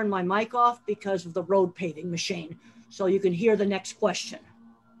going to turn my mic off because of the road paving machine, so you can hear the next question.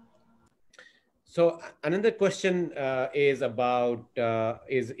 So another question is about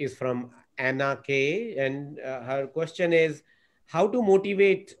is from Anna K, and her question is how to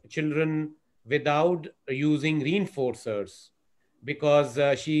motivate children without using reinforcers, because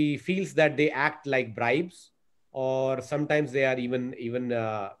she feels that they act like bribes, or sometimes they are even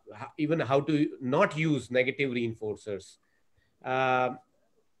how to not use negative reinforcers. Uh,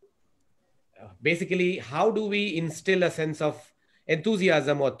 Basically, how do we instill a sense of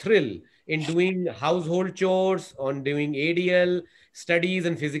enthusiasm or thrill in doing household chores, on doing ADL studies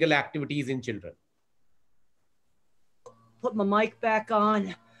and physical activities in children? Put my mic back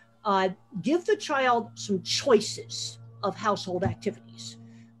on. uh, Give the child some choices of household activities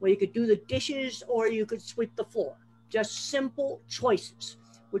where you could do the dishes or you could sweep the floor. Just simple choices,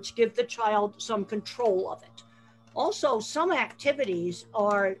 which give the child some control of it. Also, some activities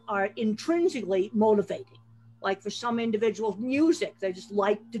are intrinsically motivating. Like for some individuals, music, they just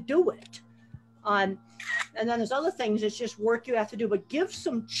like to do it. And then there's other things, it's just work you have to do, but give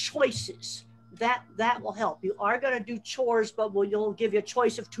some choices. That will help. You are going to do chores, but you'll give you a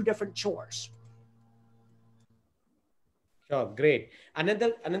choice of 2 different chores. Sure, great.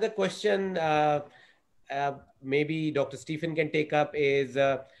 Another question, maybe Dr. Stephen can take up, is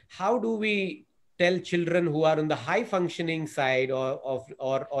how do we tell children who are on the high functioning side, or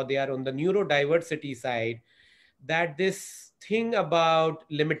they are on the neurodiversity side, that this thing about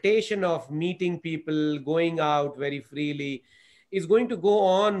limitation of meeting people, going out very freely, is going to go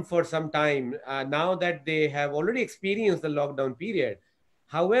on for some time, now that they have already experienced the lockdown period.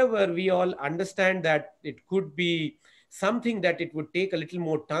 However, we all understand that it could be something that it would take a little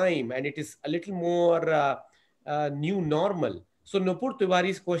more time, and it is a little more new normal. So Nupur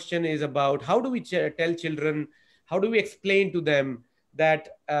Tiwari's question is about how do we tell children, how do we explain to them that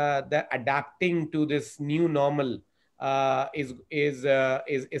that adapting to this new normal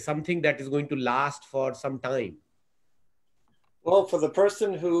is something that is going to last for some time? Well, for the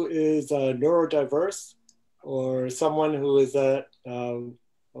person who is neurodiverse, or someone who is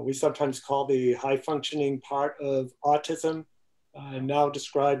what we sometimes call the high functioning part of autism, now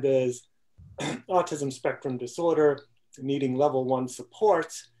described as autism spectrum disorder, needing level 1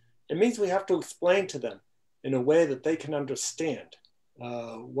 supports, it means we have to explain to them in a way that they can understand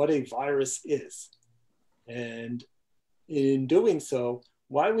what a virus is. And in doing so,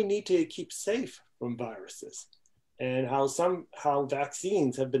 why we need to keep safe from viruses, and how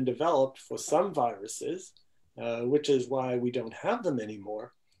vaccines have been developed for some viruses, which is why we don't have them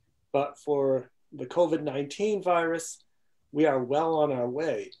anymore. But for the COVID-19 virus, we are well on our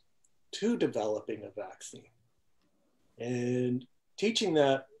way to developing a vaccine. And teaching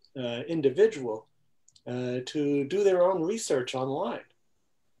that individual to do their own research online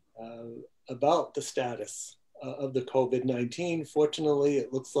about the status of the COVID-19. Fortunately,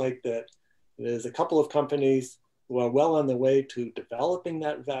 it looks like that there's a couple of companies who are well on the way to developing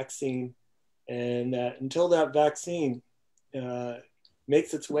that vaccine, and that until that vaccine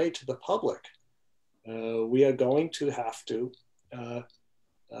makes its way to the public, we are going to have to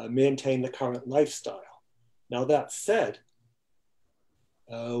maintain the current lifestyle. Now, that said,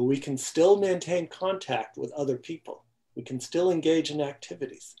 we can still maintain contact with other people. We can still engage in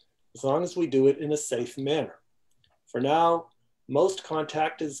activities as long as we do it in a safe manner. For now, most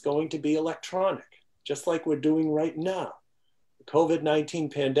contact is going to be electronic, just like we're doing right now. The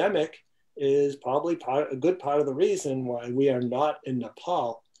COVID-19 pandemic is probably a good part of the reason why we are not in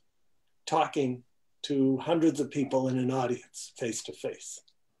Nepal talking to hundreds of people in an audience face to face.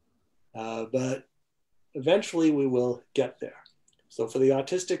 But eventually we will get there. So for the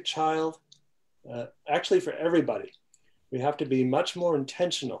autistic child, actually for everybody, we have to be much more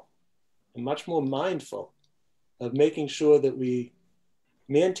intentional and much more mindful of making sure that we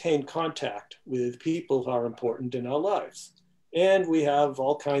maintain contact with people who are important in our lives. And we have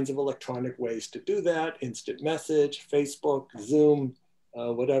all kinds of electronic ways to do that: instant message, Facebook, Zoom,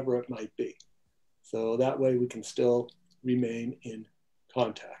 whatever it might be. So that way we can still remain in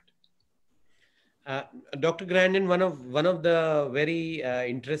contact. Dr. Grandin, one of the very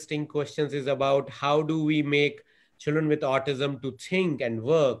interesting questions is about how do we make children with autism to think and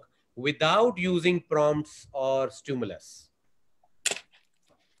work without using prompts or stimulus?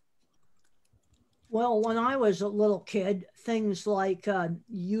 Well, when I was a little kid, things like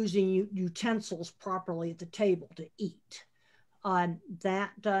using utensils properly at the table to eat, that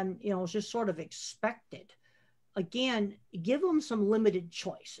is just sort of expected. Again, give them some limited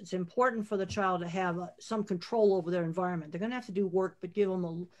choice. It's important for the child to have some control over their environment. They're going to have to do work, but give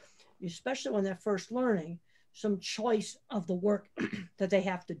them especially when they're first learning, some choice of the work that they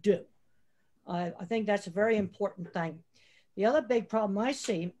have to do. I think that's a very important thing. The other big problem I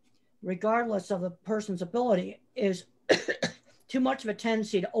see, regardless of the person's ability, is too much of a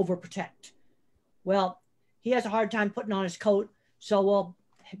tendency to overprotect. Well, he has a hard time putting on his coat, so we'll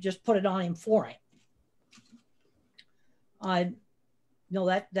just put it on him for him. I know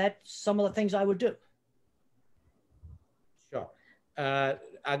that's some of the things I would do. Sure.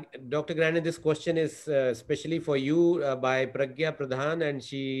 Dr. Grandin, this question is especially for you by Pragya Pradhan, and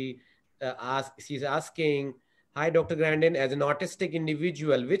she's asking, hi, Dr. Grandin, as an autistic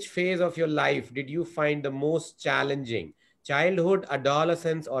individual, which phase of your life did you find the most challenging? Childhood,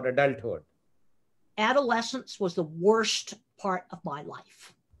 adolescence, or adulthood? Adolescence was the worst part of my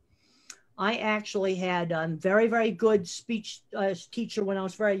life. I actually had a very, very good speech teacher when I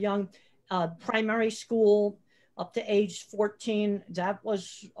was very young. Primary school up to age 14, that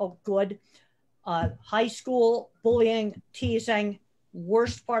was good. High school, bullying, teasing,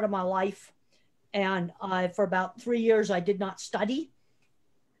 worst part of my life. And for about 3 years, I did not study.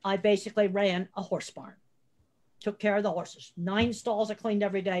 I basically ran a horse barn, took care of the horses. 9 stalls I cleaned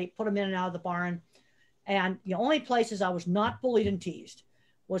every day, put them in and out of the barn. And the only places I was not bullied and teased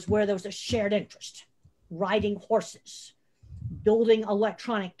was where there was a shared interest, riding horses, building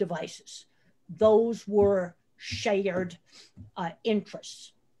electronic devices. Those were shared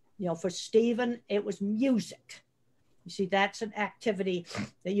interests. You know, for Stephen, it was music. You see, that's an activity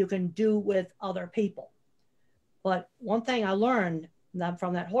that you can do with other people. But one thing I learned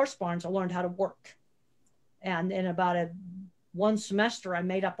from that horse barns, I learned how to work. And in about one semester, I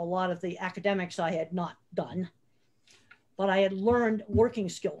made up a lot of the academics I had not done. But I had learned working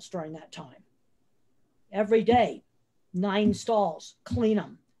skills during that time. Every day, 9 stalls, clean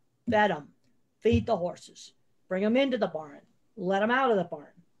them, vet them, feed the horses, bring them into the barn, let them out of the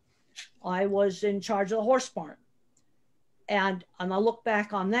barn. I was in charge of the horse barn. And I look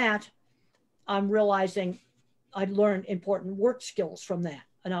back on that, I'm realizing I'd learned important work skills from that.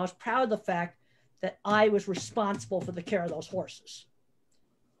 And I was proud of the fact that I was responsible for the care of those horses.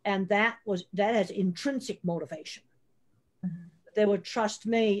 And that has intrinsic motivation. They would trust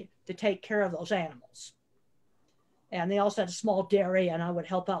me to take care of those animals. And they also had a small dairy, and I would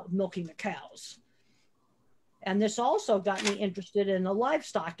help out with milking the cows. And this also got me interested in the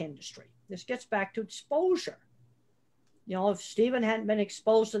livestock industry. This gets back to exposure. You know, if Stephen hadn't been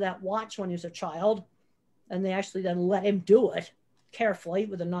exposed to that watch when he was a child, and they actually then let him do it carefully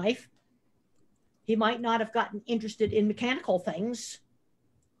with a knife, he might not have gotten interested in mechanical things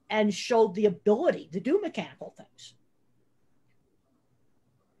and showed the ability to do mechanical things.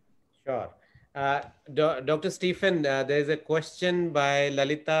 Sure. Dr. Stephen, there's a question by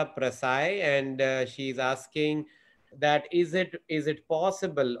Lalita Prasai, and she's asking that is it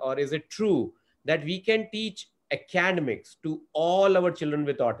possible or is it true that we can teach academics to all our children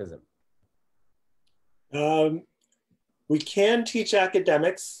with autism? We can teach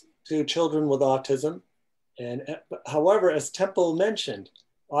academics to children with autism. And however, as Temple mentioned,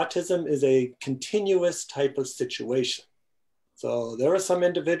 autism is a continuous type of situation. So there are some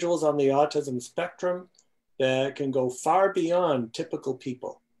individuals on the autism spectrum that can go far beyond typical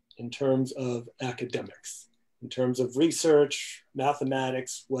people in terms of academics, in terms of research,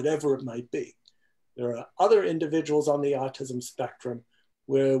 mathematics, whatever it might be. There are other individuals on the autism spectrum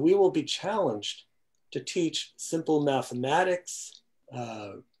where we will be challenged to teach simple mathematics,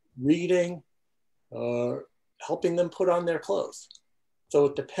 reading, or helping them put on their clothes. So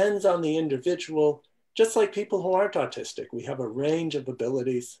it depends on the individual. Just like people who aren't autistic, we have a range of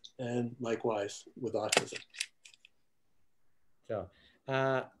abilities, and likewise with autism. Sure.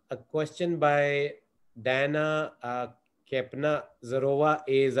 A question by Dana Kepna Zarova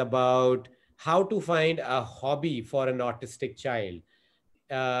is about how to find a hobby for an autistic child.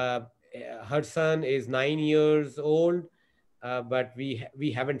 Her son is 9 years old, but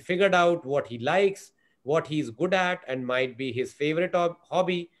we haven't figured out what he likes, what he's good at, and might be his favorite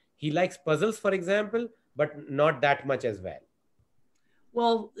hobby. He likes puzzles, for example, but not that much as well.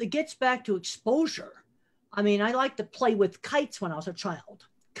 Well, it gets back to exposure. I mean, I liked to play with kites when I was a child.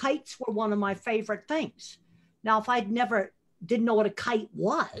 Kites were one of my favorite things. Now, if I'd didn't know what a kite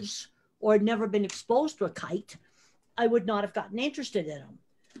was, or had never been exposed to a kite, I would not have gotten interested in them.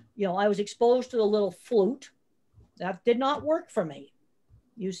 You know, I was exposed to the little flute. That did not work for me.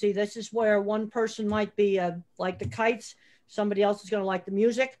 You see, this is where one person might be like the kites, somebody else is going to like the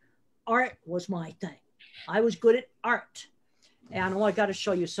music. Art was my thing. I was good at art. And I got to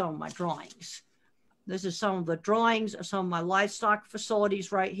show you some of my drawings. This is some of the drawings of some of my livestock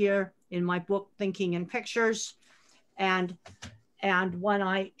facilities right here in my book, Thinking in Pictures. And And when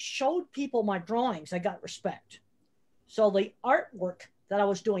I showed people my drawings, I got respect. So the artwork that I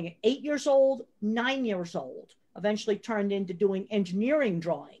was doing at 8 years old, 9 years old, eventually turned into doing engineering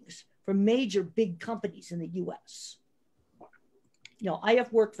drawings for major big companies in the US. You know, I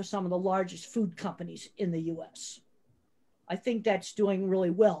have worked for some of the largest food companies in the US. I think that's doing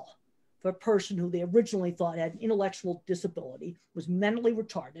really well for a person who they originally thought had an intellectual disability, was mentally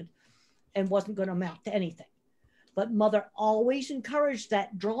retarded, and wasn't going to amount to anything. But mother always encouraged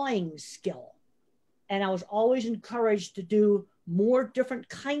that drawing skill. And I was always encouraged to do more different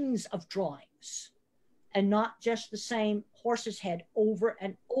kinds of drawings and not just the same horse's head over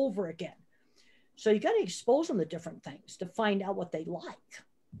and over again. So you got to expose them to different things to find out what they like.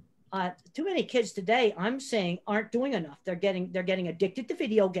 Too many kids today, I'm saying, aren't doing enough. They're getting addicted to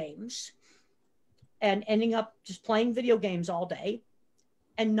video games and ending up just playing video games all day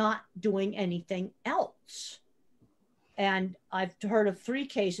and not doing anything else. And I've heard of 3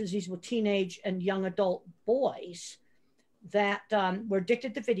 cases, these were teenage and young adult boys that were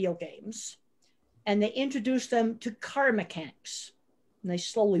addicted to video games, and they introduced them to car mechanics. And they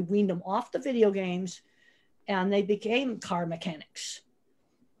slowly weaned them off the video games, and they became car mechanics.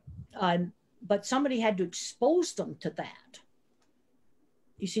 But somebody had to expose them to that.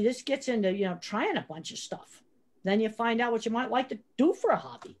 You see, this gets into, you know, trying a bunch of stuff. Then you find out what you might like to do for a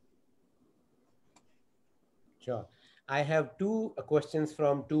hobby. Sure. I have 2 questions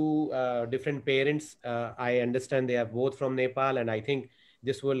from 2 different parents. I understand they are both from Nepal, and I think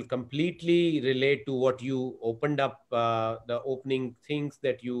this will completely relate to what you opened up, the opening things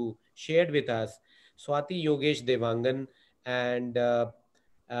that you shared with us. Swati Yogesh Devangan and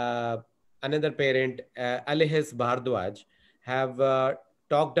another parent, Alihes Bhardwaj, have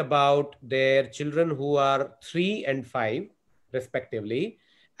talked about their children who are 3 and 5, respectively.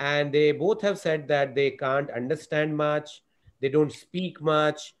 And they both have said that they can't understand much, they don't speak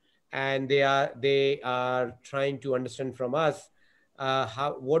much, and they are trying to understand from us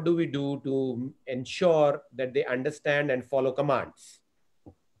what do we do to ensure that they understand and follow commands.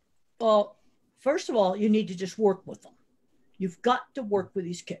 Well, first of all, you need to just work with them. You've got to work with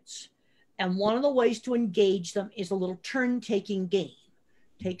these kids. And one of the ways to engage them is a little turn-taking game.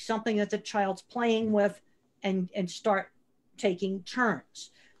 Take something that the child's playing with and start taking turns.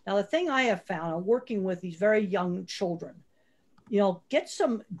 Now, the thing I have found working with these very young children, you know, get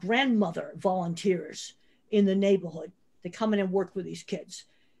some grandmother volunteers in the neighborhood to come in and work with these kids.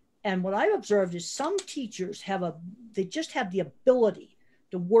 And what I've observed is some teachers they just have the ability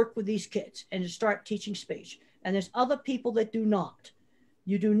to work with these kids and to start teaching speech. And there's other people that do not.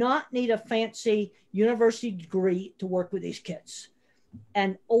 You do not need a fancy university degree to work with these kids.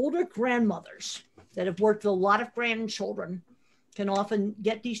 And older grandmothers that have worked with a lot of grandchildren can often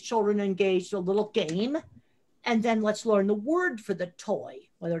get these children engaged in a little game, and then let's learn the word for the toy,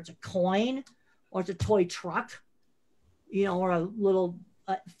 whether it's a coin or it's a toy truck, you know, or a little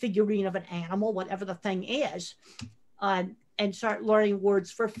figurine of an animal, whatever the thing is, and start learning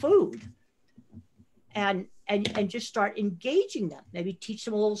words for food, and just start engaging them. Maybe teach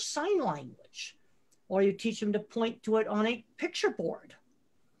them a little sign language, or you teach them to point to it on a picture board.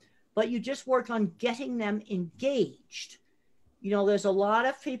 But you just work on getting them engaged. You know, there's a lot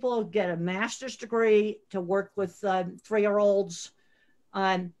of people who get a master's degree to work with 3-year-olds.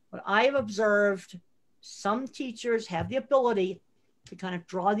 But I have observed some teachers have the ability to kind of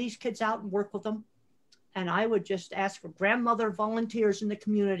draw these kids out and work with them. And I would just ask for grandmother volunteers in the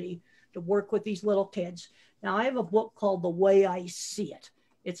community to work with these little kids. Now, I have a book called The Way I See It.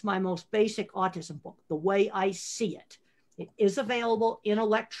 It's my most basic autism book, The Way I See It. It is available in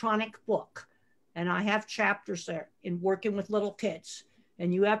electronic book. And I have chapters there in working with little kids.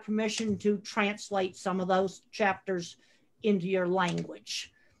 And you have permission to translate some of those chapters into your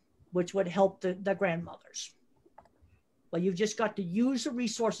language, which would help the grandmothers. But you've just got to use the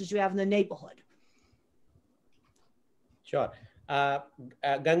resources you have in the neighborhood. Sure.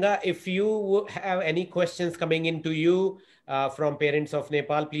 Ganga, if you have any questions coming into you from parents of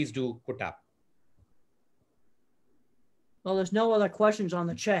Nepal, please do put up. Well, there's no other questions on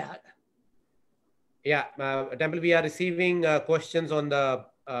the chat. Yeah, Temple, we are receiving questions on the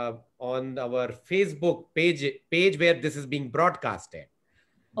on our Facebook page where this is being broadcasted.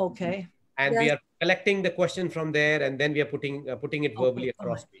 Okay. And we are collecting the question from there, and then we are putting it verbally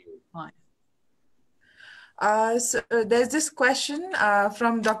across to you. Fine. So there's this question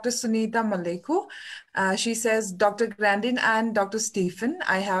from Dr. Sunita Maleku. She says, Dr. Grandin and Dr. Stephen,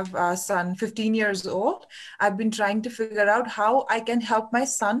 I have a son, 15 years old. I've been trying to figure out how I can help my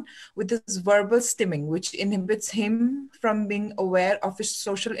son with this verbal stimming, which inhibits him from being aware of his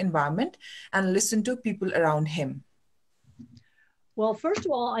social environment and listen to people around him. Well, first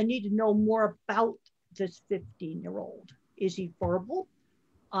of all, I need to know more about this 15-year-old. Is he verbal?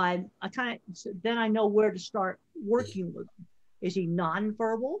 Then I know where to start working with him. Is he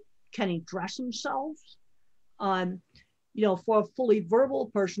nonverbal? Can he dress himself? For a fully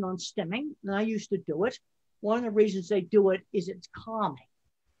verbal person on stimming, and I used to do it, one of the reasons they do it is it's calming.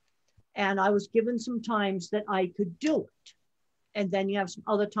 And I was given some times that I could do it. And then you have some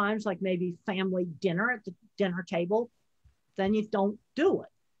other times, like maybe family dinner at the dinner table, then you don't do it.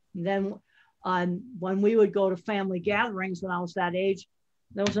 And then when we would go to family gatherings when I was that age,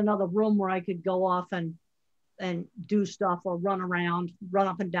 there was another room where I could go off and do stuff or run around, run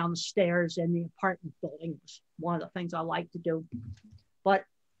up and down the stairs in the apartment building. It was one of the things I like to do. But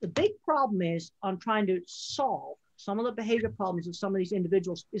the big problem is I'm trying to solve some of the behavior problems of some of these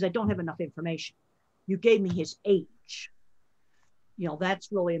individuals is I don't have enough information. You gave me his age.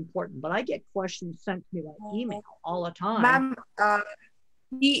 That's really important. But I get questions sent to me by email all the time. Ma'am,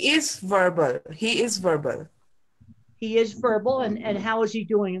 he is verbal. He is verbal. He is verbal. And how is he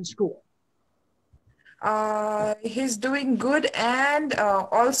doing in school? He's doing good, and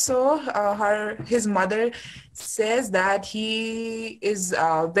also his mother says that he is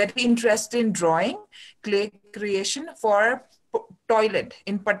very interested in drawing, clay creation for toilet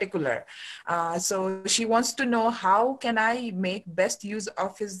in particular. So she wants to know how can I make best use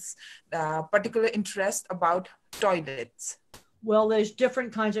of his particular interest about toilets. Well, there's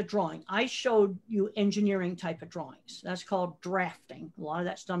different kinds of drawing. I showed you engineering type of drawings. That's called drafting. A lot of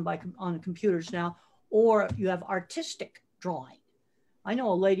that's done on computers now. Or you have artistic drawing. I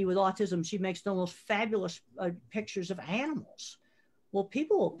know a lady with autism, she makes the most fabulous pictures of animals. Well,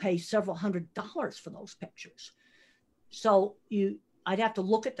 people will pay several $100s for those pictures. So I'd have to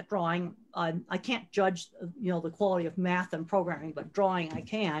look at the drawing. I can't judge, the quality of math and programming, but drawing I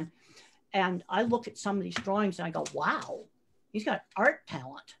can. And I look at some of these drawings and I go, wow, he's got art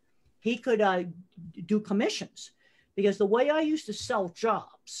talent. He could do commissions. Because the way I used to sell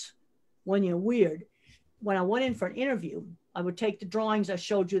jobs, when you're weird, when I went in for an interview, I would take the drawings I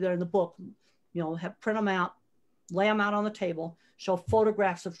showed you there in the book, print them out, lay them out on the table, show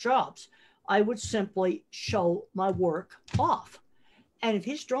photographs of jobs. I would simply show my work off. And if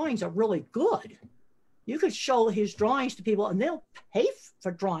his drawings are really good, you could show his drawings to people and they'll pay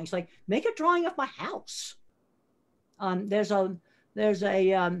for drawings. Like, make a drawing of my house. There's a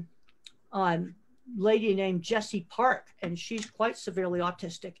lady named Jessie Park, and she's quite severely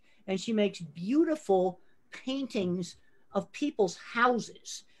autistic, and she makes beautiful paintings of people's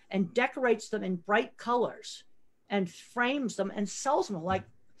houses and decorates them in bright colors and frames them and sells them like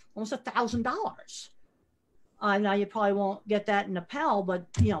almost $1,000. Now you probably won't get that in Nepal,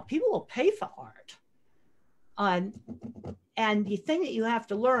 but people will pay for art. And the thing that you have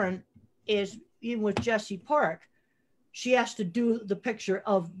to learn is, even with Jessie Park, she has to do the picture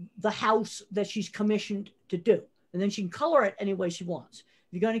of the house that she's commissioned to do. And then she can color it any way she wants. If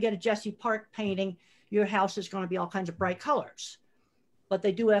you're going to get a Jessie Park painting, your house is going to be all kinds of bright colors. But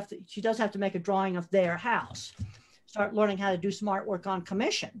she does have to make a drawing of their house. Start learning how to do some artwork on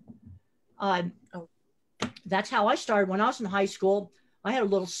commission. That's how I started. When I was in high school, I had a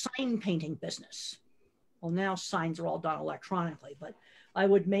little sign painting business. Well, now signs are all done electronically, but I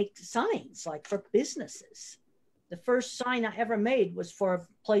would make signs like for businesses. The first sign I ever made was for a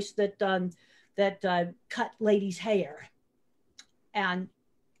place that cut ladies' hair. And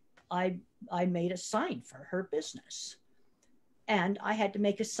I made a sign for her business. And I had to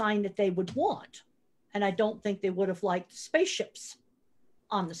make a sign that they would want. And I don't think they would have liked spaceships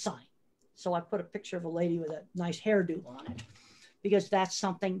on the sign. So I put a picture of a lady with a nice hairdo on it, because that's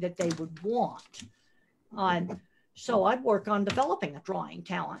something that they would want. So I'd work on developing a drawing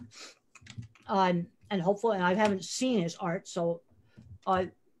talent. And hopefully, I haven't seen his art, so I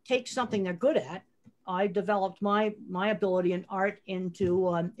take something they're good at. I developed my ability in art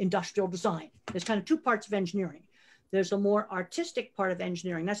into industrial design. There's kind of two parts of engineering. There's a more artistic part of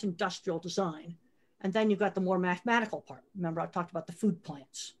engineering, that's industrial design. And then you've got the more mathematical part. Remember, I talked about the food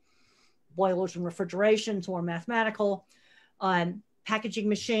plants. Boilers and refrigeration, it's more mathematical. Packaging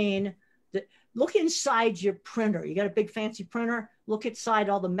machine. Look inside your printer. You got a big fancy printer, look inside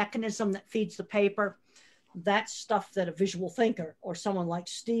all the mechanism that feeds the paper. That's stuff that a visual thinker or someone like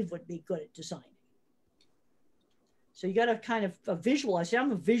Steve would be good at designing. So you got to kind of visualize.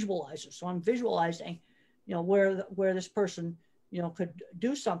 I'm a visualizer, so I'm visualizing, where this person, could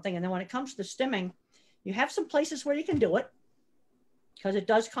do something. And then when it comes to stimming, you have some places where you can do it because it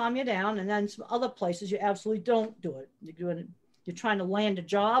does calm you down, and then some other places you absolutely don't do it. You're trying to land a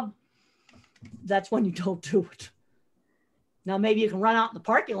job. That's when you don't do it. Now, maybe you can run out in the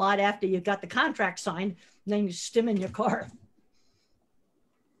parking lot after you've got the contract signed, and then you stim in your car.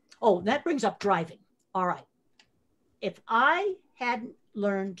 Oh, that brings up driving. All right. If I hadn't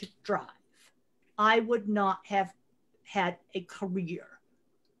learned to drive, I would not have had a career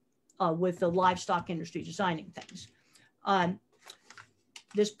with the livestock industry designing things.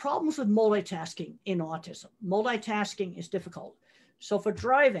 There's problems with multitasking in autism. Multitasking is difficult. So for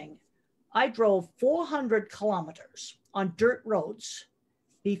driving, I drove 400 kilometers on dirt roads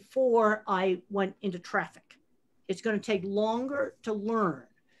before I went into traffic. It's going to take longer to learn.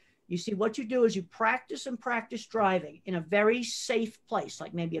 You see, what you do is you practice and practice driving in a very safe place,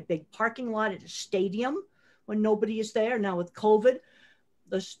 like maybe a big parking lot at a stadium when nobody is there. Now with COVID,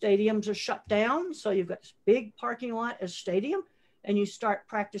 the stadiums are shut down. So you've got this big parking lot as a stadium, and you start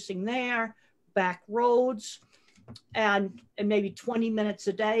practicing there, back roads, and maybe 20 minutes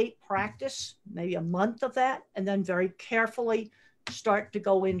a day practice, maybe a month of that, and then very carefully start to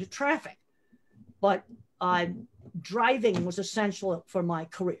go into traffic. But driving was essential for my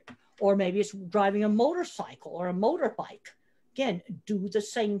career. Or maybe it's driving a motorcycle or a motorbike. Again, do the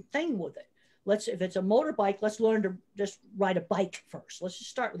same thing with it. If it's a motorbike, let's learn to just ride a bike first. Let's just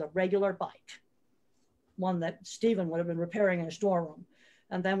start with a regular bike, one that Stephen would have been repairing in his storeroom.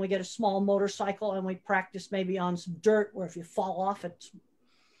 And then we get a small motorcycle and we practice maybe on some dirt where if you fall off, it's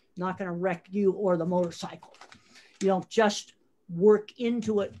not going to wreck you or the motorcycle. You don't just work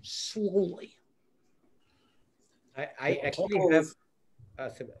into it slowly. I actually have,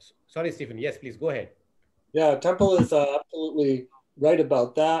 sorry, Stephen. Yes, please go ahead. Yeah, Temple is absolutely right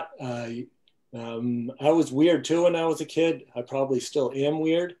about that. I was weird too when I was a kid. I probably still am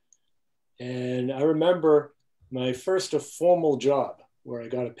weird. And I remember my first formal job where I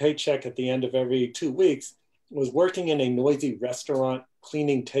got a paycheck at the end of every 2 weeks was working in a noisy restaurant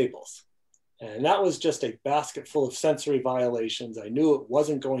cleaning tables. And that was just a basket full of sensory violations. I knew it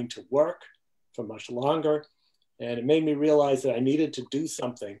wasn't going to work for much longer. And it made me realize that I needed to do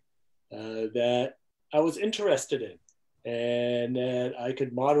something that I was interested in and that I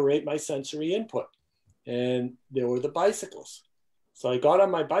could moderate my sensory input. And there were the bicycles. So I got on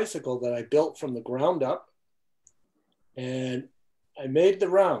my bicycle that I built from the ground up and I made the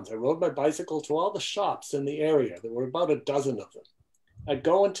rounds. I rode my bicycle to all the shops in the area. There were about a dozen of them. I'd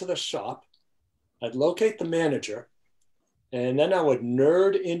go into the shop, I'd locate the manager, and then I would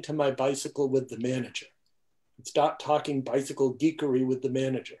nerd into my bicycle with the manager and start talking bicycle geekery with the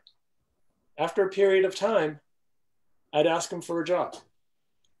manager. After a period of time, I'd ask him for a job.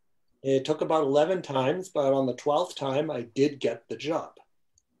 It took about 11 times, but on the 12th time, I did get the job.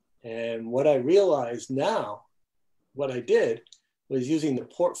 And what I realized now, what I did was using the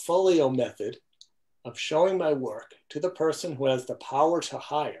portfolio method of showing my work to the person who has the power to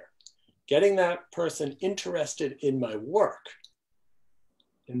hire, getting that person interested in my work.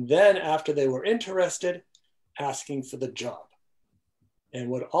 And then after they were interested, asking for the job. And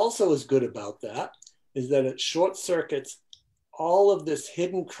what also is good about that is that it short circuits all of this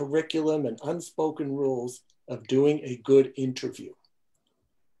hidden curriculum and unspoken rules of doing a good interview.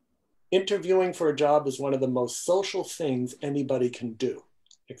 Interviewing for a job is one of the most social things anybody can do,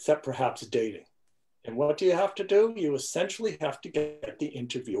 except perhaps dating. And what do you have to do? You essentially have to get the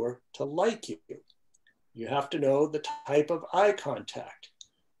interviewer to like you. You have to know the type of eye contact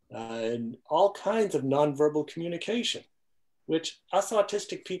and all kinds of nonverbal communication, which us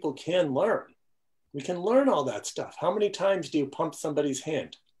autistic people can learn. We can learn all that stuff. How many times do you pump somebody's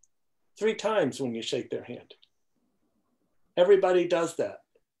hand? 3 times when you shake their hand. Everybody does that.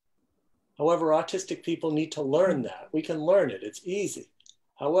 However, autistic people need to learn that. We can learn it, it's easy.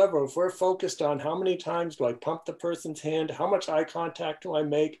 However, if we're focused on how many times do I pump the person's hand, how much eye contact do I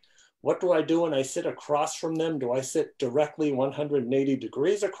make, what do I do when I sit across from them? Do I sit directly 180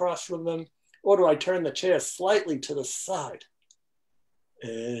 degrees across from them? Or do I turn the chair slightly to the side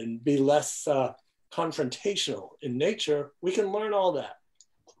and be less confrontational in nature? We can learn all that.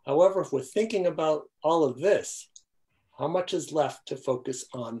 However, if we're thinking about all of this, how much is left to focus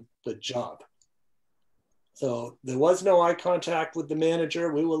on the job? So there was no eye contact with the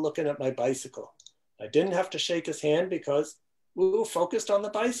manager. We were looking at my bicycle. I didn't have to shake his hand because we were focused on the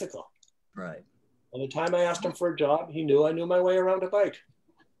bicycle. Right. By the time I asked him for a job, he knew I knew my way around a bike.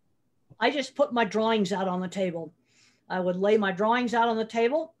 I just put my drawings out on the table. I would lay my drawings out on the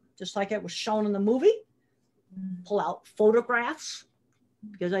table, just like it was shown in the movie, pull out photographs,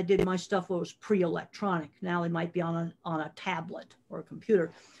 because I did my stuff when it was pre-electronic. Now they might be on a tablet or a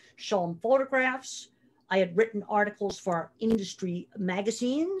computer. Show them photographs. I had written articles for industry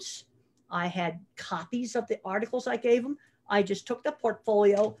magazines. I had copies of the articles I gave them. I just took the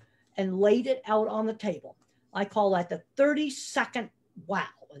portfolio and laid it out on the table. I call that the 30-second wow.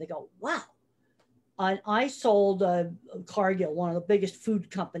 And they go, wow. I sold Cargill, one of the biggest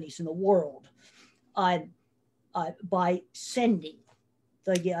food companies in the world, by sending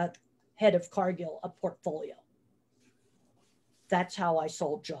the head of Cargill a portfolio. That's how I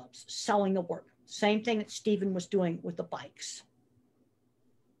sold jobs, selling the work. Same thing that Stephen was doing with the bikes.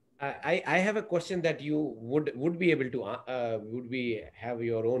 I have a question that you would be able to would be have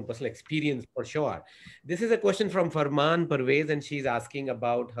your own personal experience for sure. This is a question from Farman Parvez, and she's asking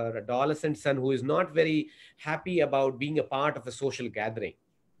about her adolescent son who is not very happy about being a part of a social gathering.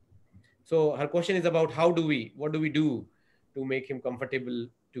 So her question is about what do we do to make him comfortable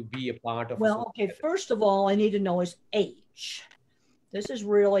to be a part of a Well, social okay, gathering? first of all, I need to know his age. This is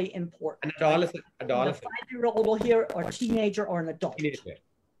really important. An adolescent, A adolescent, 5-year-old here, or a teenager, or an adult? teenager,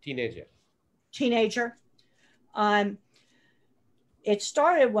 teenager. Teenager. It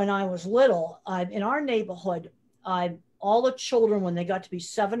started when I was little. In our neighborhood, all the children, when they got to be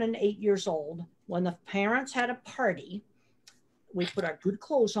 7 and 8 years old, when the parents had a party, we put our good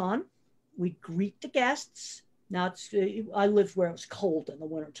clothes on, we greet the guests. Now, I lived where it was cold in the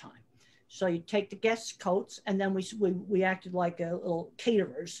wintertime. So you take the guests' coats, and then we acted like little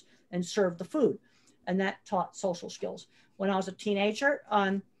caterers and served the food. And that taught social skills. When I was a teenager,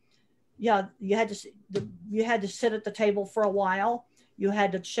 yeah, you had to sit at the table for a while. You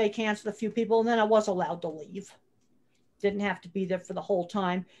had to shake hands with a few people, and then I was allowed to leave. Didn't have to be there for the whole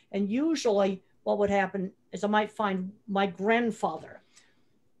time. And usually what would happen is I might find my grandfather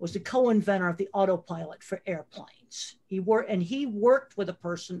was the co-inventor of the autopilot for airplanes. He worked with a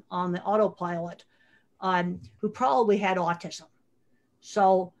person on the autopilot who probably had autism.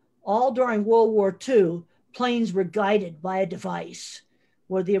 So all during World War II, planes were guided by a device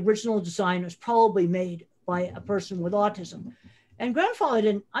where the original design was probably made by a person with autism. And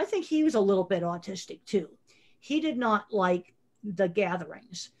grandfather I think he was a little bit autistic too. He did not like the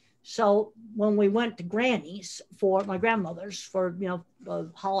gatherings. So when we went to Granny's for my grandmother's for, a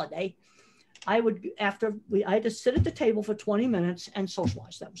holiday, I had to sit at the table for 20 minutes and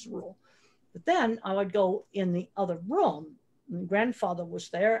socialize. That was the rule. But then I would go in the other room, and grandfather was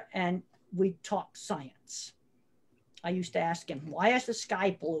there, and we'd talk science. I used to ask him, why is the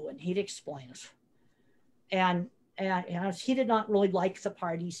sky blue? And he'd explain it. And he did not really like the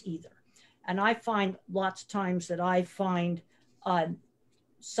parties either. And I find lots of times that I find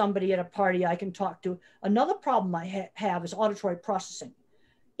somebody at a party I can talk to. Another problem I have is auditory processing.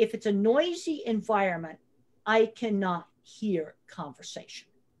 If it's a noisy environment, I cannot hear conversation.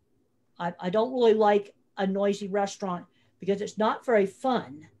 I don't really like a noisy restaurant because it's not very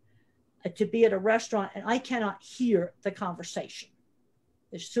fun to be at a restaurant and I cannot hear the conversation.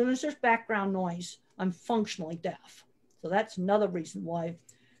 As soon as there's background noise, I'm functionally deaf. So that's another reason why,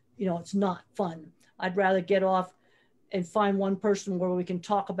 it's not fun. I'd rather get off and find one person where we can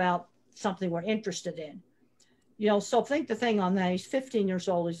talk about something we're interested in. So think the thing on that, he's 15 years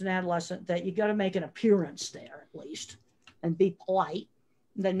old, he's an adolescent, that you got to make an appearance there at least and be polite.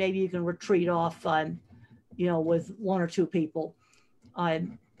 And then maybe you can retreat off, with one or two people.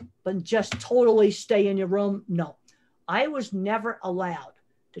 But just totally stay in your room, no. I was never allowed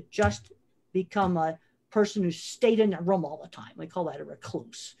to just become a person who stayed in a room all the time. We call that a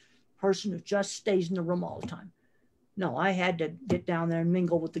recluse, person who just stays in the room all the time. No, I had to get down there and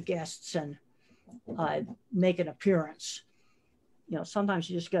mingle with the guests and make an appearance. Sometimes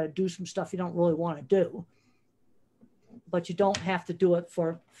you just got to do some stuff you don't really want to do, but you don't have to do it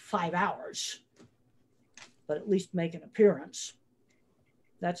for 5 hours, but at least make an appearance.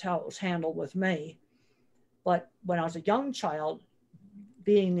 That's how it was handled with me. But when I was a young child,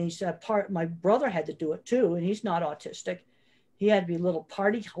 being these my brother had to do it too, and he's not autistic. He had to be a little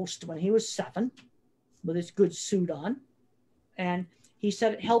party host when he was 7 with his good suit on. And he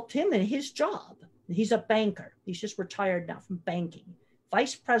said it helped him in his job. He's a banker. He's just retired now from banking,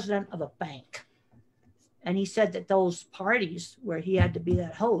 vice president of a bank. And he said that those parties where he had to be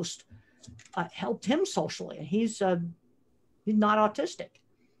that host helped him socially. And he's not autistic.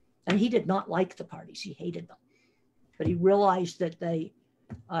 And he did not like the parties. He hated them. But he realized that they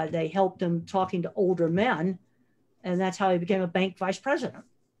helped him talking to older men. And that's how he became a bank vice president.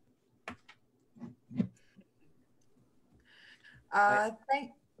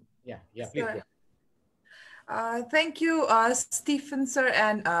 Please go. Thank you, Stephen sir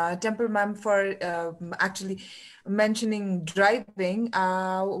and Temple ma'am for actually mentioning driving.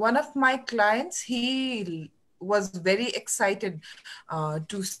 One of my clients, he was very excited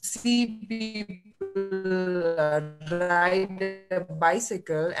to see people ride a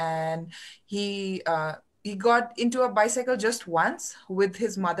bicycle, and he he got into a bicycle just once with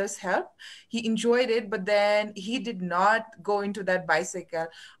his mother's help. He enjoyed it, but then he did not go into that bicycle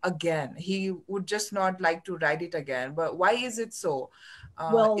again. He would just not like to ride it again. But why is it so?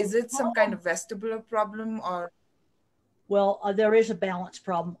 Well, Is it some kind of vestibular problem or? there is a balance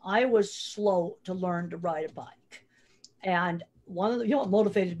problem. I was slow to learn to ride a bike. And one of the, what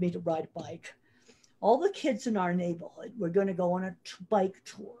motivated me to ride a bike? All the kids in our neighborhood were going to go on a bike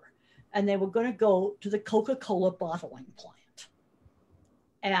tour, and they were going to go to the Coca-Cola bottling plant.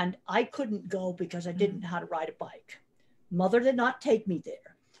 And I couldn't go because I didn't know how to ride a bike. Mother did not take me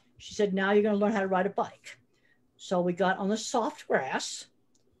there. She said, now you're going to learn how to ride a bike. So we got on the soft grass,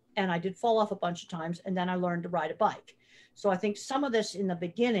 and I did fall off a bunch of times, and then I learned to ride a bike. So I think some of this in the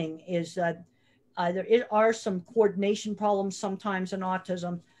beginning is that there are some coordination problems sometimes in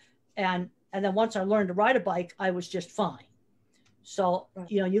autism. And then once I learned to ride a bike, I was just fine. So,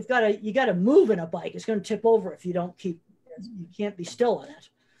 you know, you got to move in a bike. It's going to tip over if you don't you can't be still in it.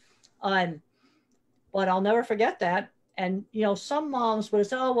 But I'll never forget that. And, you know, some moms would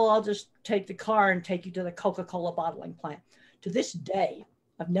say, oh, well, I'll just take the car and take you to the Coca-Cola bottling plant. To this day,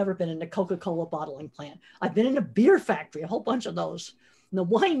 I've never been in the Coca-Cola bottling plant. I've been in a beer factory, a whole bunch of those, in the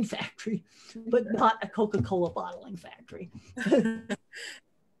wine factory, but not a Coca-Cola bottling factory.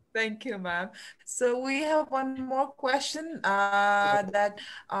 Thank you, ma'am. So we have one more question that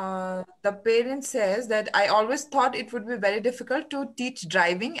the parent says that I always thought it would be very difficult to teach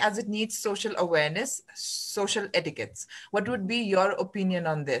driving as it needs social awareness, social etiquettes. What would be your opinion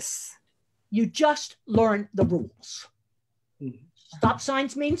on this? You just learn the rules. Stop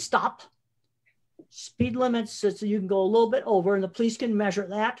signs mean stop. Speed limits, so you can go a little bit over and the police can measure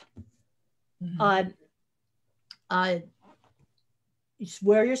that. You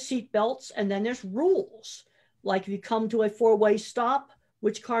wear your seat belts, and then there's rules. Like if you come to a four-way stop,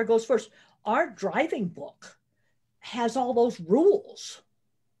 which car goes first? Our driving book has all those rules.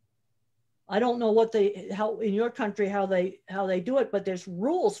 I don't know how in your country how they do it, but there's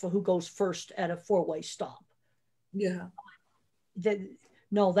rules for who goes first at a four-way stop. Yeah.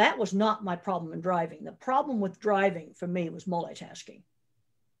 No, that was not my problem in driving. The problem with driving for me was multitasking.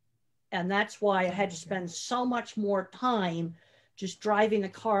 And that's why I had to spend so much more time just driving the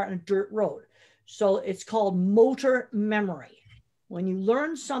car on a dirt road. So it's called motor memory. When you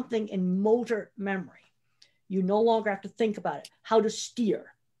learn something in motor memory, you no longer have to think about it. How to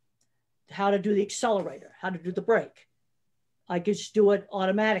steer, how to do the accelerator, how to do the brake. I could just do it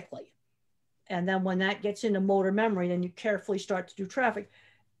automatically. And then when that gets into motor memory, then you carefully start to do traffic.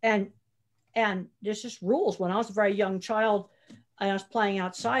 And there's just rules. When I was a very young child, I was playing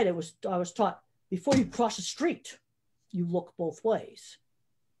outside, I was taught, before you cross the street, you look both ways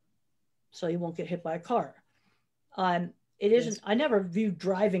so you won't get hit by a car. It isn't, I never viewed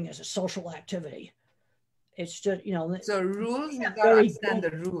driving as a social activity. It's just, you know. So rules, you gotta understand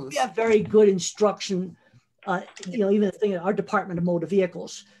the rules. We have very good instruction. You know, even the thing that our Department of Motor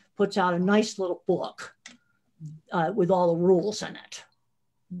Vehicles puts out a nice little book with all the rules in it.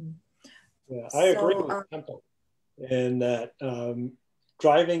 Yeah, I agree with Temple in that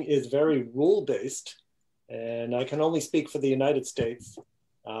driving is very rule-based. And I can only speak for the United States.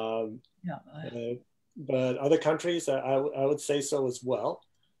 But other countries, I would say so as well.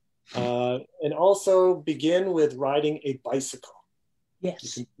 And also begin with riding a bicycle.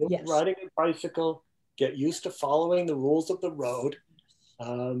 Yes. You can riding a bicycle, get used to following the rules of the road.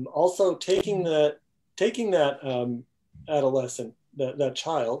 Also taking that adolescent, that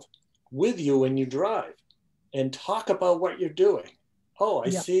child with you when you drive and talk about what you're doing. Oh, I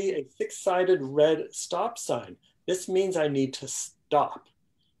see a six-sided red stop sign. This means I need to stop.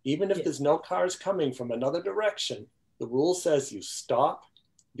 Even if there's no cars coming from another direction, the rule says you stop,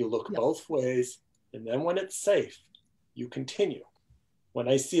 you look both ways, and then when it's safe, you continue. When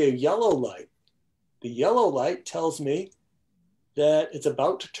I see a yellow light, the yellow light tells me that it's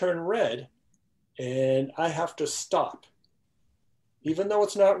about to turn red and I have to stop. Even though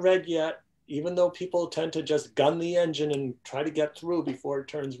it's not red yet, even though people tend to just gun the engine and try to get through before it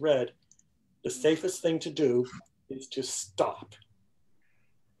turns red, the safest thing to do is to stop.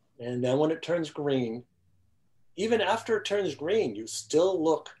 And then when it turns green, even after it turns green, you still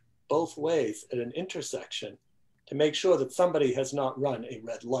look both ways at an intersection to make sure that somebody has not run a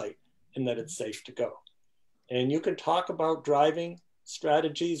red light and that it's safe to go. And you can talk about driving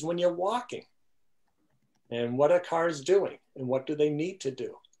strategies when you're walking and what are cars doing and what do they need to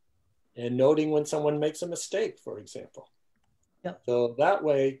do, and noting when someone makes a mistake, for example. So that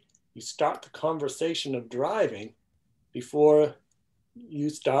way you start the conversation of driving before you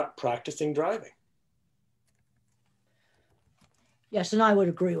start practicing driving. Yes, and I would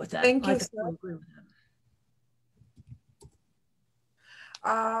agree with that. Thank you, I sir. would agree with that.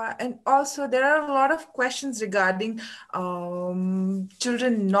 And also, there are a lot of questions regarding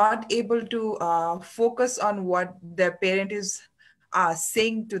children not able to focus on what their parent is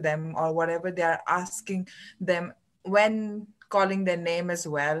saying to them or whatever they are asking them when calling their name as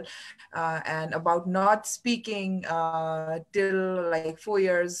well, and about not speaking till like 4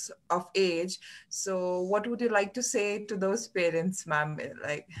 years of age. So, what would you like to say to those parents, ma'am?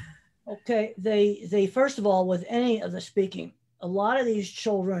 Like, Okay, they first of all, with any of the speaking, a lot of these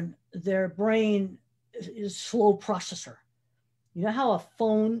children, their brain is slow processor. You know how a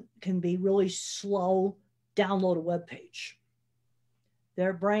phone can be really slow, download a web page.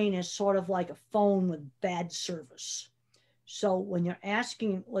 Their brain is sort of like a phone with bad service. So when you're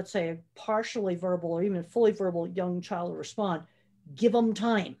asking, let's say, a partially verbal or even a fully verbal young child to respond, give them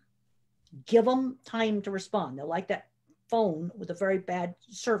time. Give them time to respond. They're like that phone with a very bad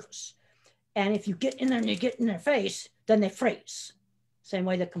service. And if you get in there and you get in their face, then they freeze. Same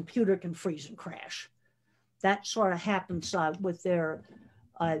way the computer can freeze and crash. That sort of happens with their,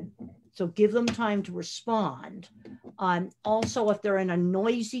 so give them time to respond. Also, if they're in a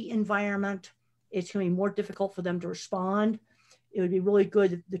noisy environment, it's going to be more difficult for them to respond. It would be really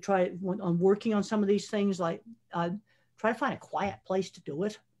good to try on working on some of these things, like try to find a quiet place to do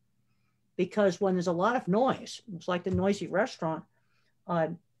it. Because when there's a lot of noise, it's like the noisy restaurant,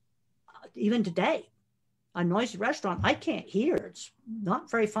 even today, a noisy restaurant, I can't hear. It's not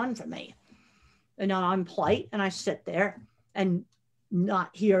very fun for me. And I'm polite and I sit there and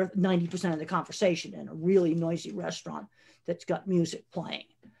not hear 90% of the conversation in a really noisy restaurant that's got music playing.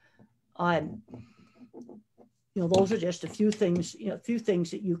 Those are just a few things,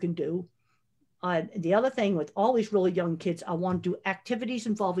 that you can do. The other thing with all these really young kids, I want to do activities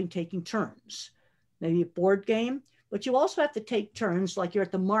involving taking turns, maybe a board game, but you also have to take turns like you're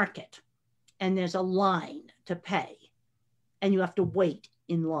at the market and there's a line to pay and you have to wait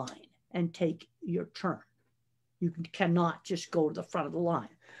in line and take your turn. You cannot just go to the front of the line.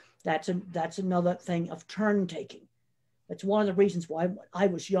 That's another thing of turn taking. That's one of the reasons why when I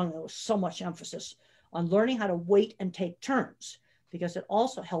was young, there was so much emphasis on learning how to wait and take turns, because it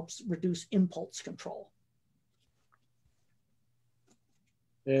also helps reduce impulse control.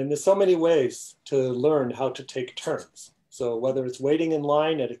 And there's so many ways to learn how to take turns. So whether it's waiting in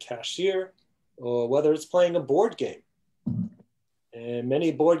line at a cashier or whether it's playing a board game. And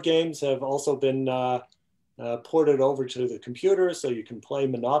many board games have also been ported over to the computer, so you can play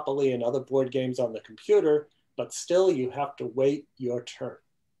Monopoly and other board games on the computer, but still you have to wait your turn.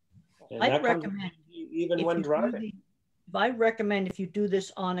 And I'd recommend, even when driving. I recommend if you do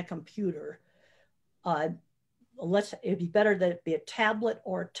this on a computer, it'd be better that it be a tablet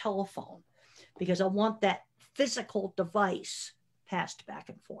or a telephone, because I want that physical device passed back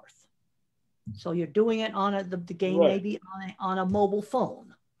and forth. So you're doing it on the game, right, maybe on a mobile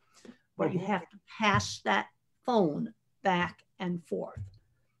phone, where you have to pass that phone back and forth.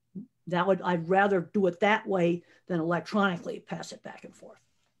 I'd rather do it that way than electronically pass it back and forth,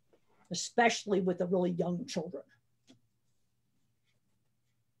 especially with the really young children.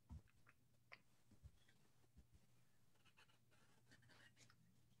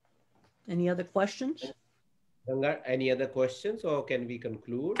 Any other questions? Ganga, any other questions, or can we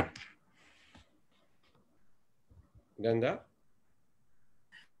conclude? Ganga?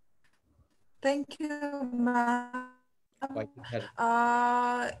 Thank you, ma'am.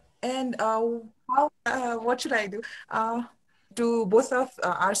 What should I do? To both of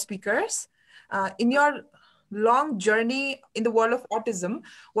our speakers, in your long journey in the world of autism,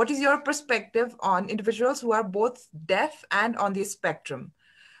 what is your perspective on individuals who are both deaf and on the spectrum?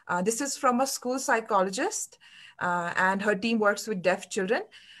 This is from a school psychologist, and her team works with deaf children.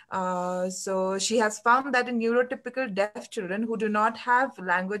 So she has found that in neurotypical deaf children who do not have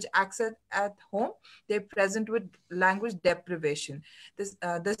language access at home, they're present with language deprivation.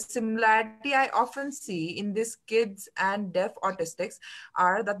 The similarity I often see in these kids and deaf autistics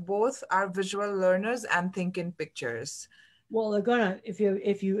are that both are visual learners and think in pictures. Well, they're gonna, if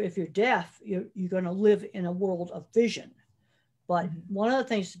you're deaf, you're gonna live in a world of vision. But one of the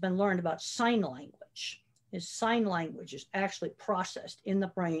things that's been learned about sign language is sign language is actually processed in the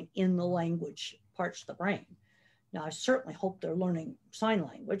brain, in the language parts of the brain. Now, I certainly hope they're learning sign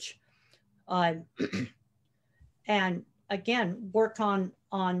language. And again, work on,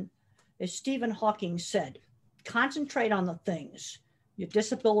 as Stephen Hawking said, concentrate on the things. Your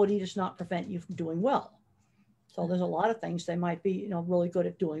disability does not prevent you from doing well. So there's a lot of things they might be, really good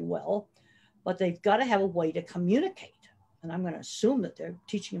at doing well, but they've got to have a way to communicate. And I'm going to assume that they're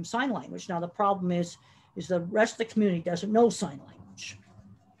teaching them sign language. Now, the problem is the rest of the community doesn't know sign language.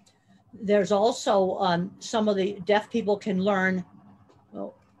 There's also some of the deaf people can learn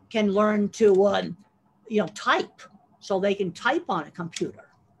well, can learn to, type, so they can type on a computer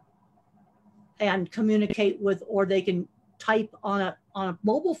and communicate with, or they can type on a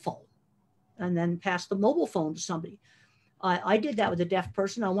mobile phone and then pass the mobile phone to somebody. I did that with a deaf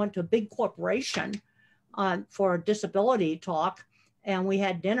person. I went to a big corporation for a disability talk, and we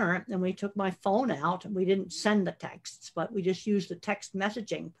had dinner, and we took my phone out, and we didn't send the texts, but we just used the text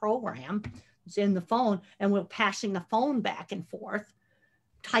messaging program. It's in the phone, and we're passing the phone back and forth,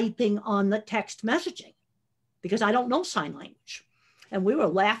 typing on the text messaging, because I don't know sign language. And we were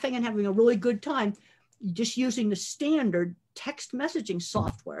laughing and having a really good time just using the standard text messaging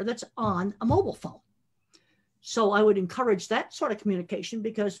software that's on a mobile phone. So I would encourage that sort of communication,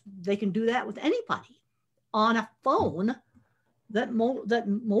 because they can do that with anybody on a phone that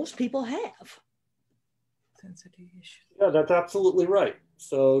most people have. Yeah, that's absolutely right.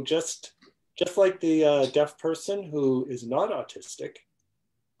 So just like the deaf person who is not autistic,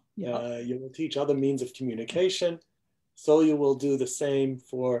 you will teach other means of communication. So you will do the same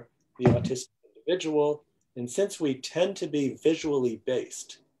for the autistic individual. And since we tend to be visually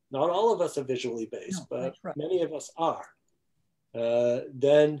based, not all of us are visually based, but right, many of us are,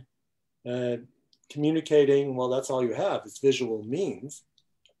 then communicating, well, that's all you have is visual means.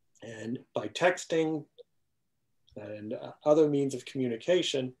 And by texting and other means of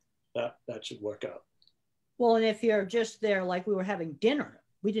communication, that should work out. Well, and if you're just there, like we were having dinner,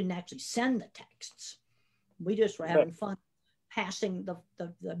 we didn't actually send the texts. We just were having fun passing the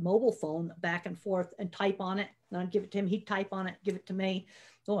mobile phone back and forth and type on it. And I'd give it to him. He'd type on it, give it to me.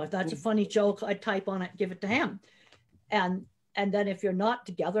 Oh, if that's a funny joke, I'd type on it, give it to him. And then if you're not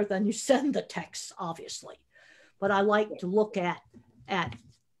together, then you send the texts, obviously. But I like to look at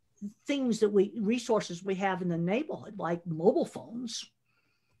things resources we have in the neighborhood, like mobile phones,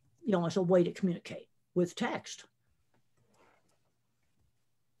 as a way to communicate with text.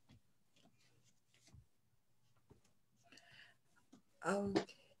 Okay.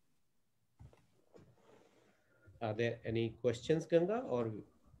 Are there any questions, Ganga? Or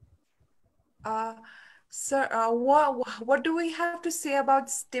sir, what do we have to say about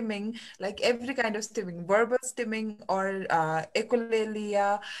stimming? Like every kind of stimming, verbal stimming or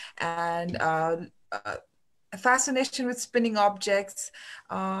echolalia, and fascination with spinning objects,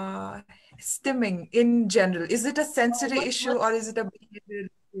 stimming in general. Is it a sensory issue or is it a behavior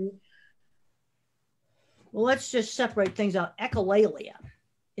issue? Well, let's just separate things out. Echolalia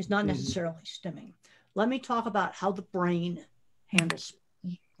is not necessarily stimming. Let me talk about how the brain handles.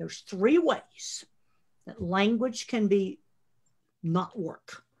 There's 3 ways that language can not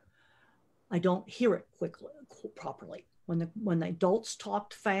work. I don't hear it properly. When the adults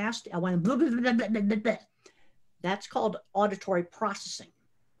talked fast, I went blah, blah, blah, blah, blah, blah. That's called auditory processing.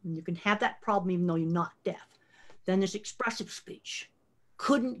 And you can have that problem even though you're not deaf. Then there's expressive speech.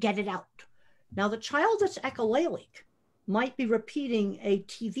 Couldn't get it out. Now, the child that's echolalic might be repeating a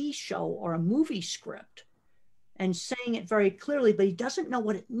TV show or a movie script and saying it very clearly, but he doesn't know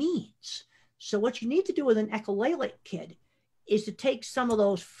what it means. So what you need to do with an echolalic kid is to take some of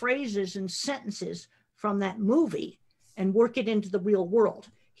those phrases and sentences from that movie and work it into the real world.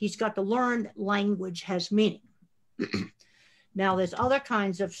 He's got to learn that language has meaning. Now, there's other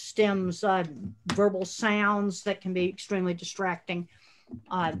kinds of stems, verbal sounds that can be extremely distracting.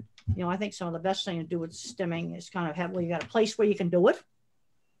 I think some of the best thing to do with stimming is kind of you got a place where you can do it,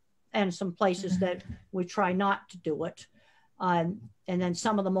 and some places that we try not to do it. And then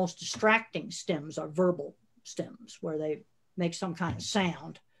some of the most distracting stems are verbal stems, where they make some kind of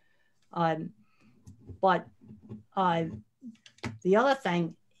sound. But the other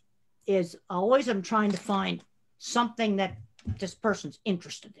thing is always I'm trying to find something that this person's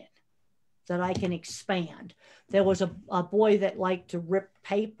interested in, that I can expand. There was a boy that liked to rip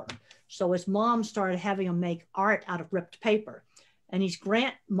paper. So his mom started having him make art out of ripped paper. And he's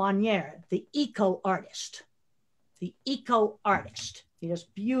Grant Monnier, the eco-artist. The eco-artist. He does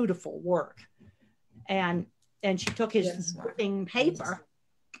beautiful work. And she took his ripping paper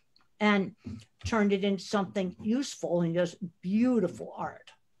and turned it into something useful, and he does beautiful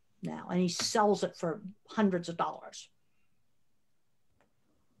art now. And he sells it for hundreds of dollars.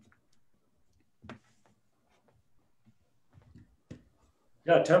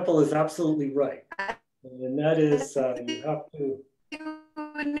 Yeah, Temple is absolutely right. And that is, you have to...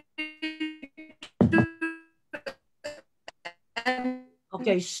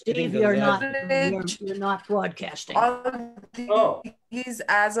 Okay, Steve, you're not broadcasting. All these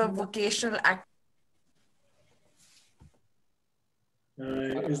as a vocational act.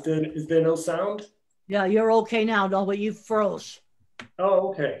 Is there no sound? Yeah, you're okay now, no, but you froze. Oh,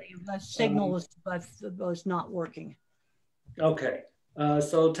 okay. The signal was not working. Okay.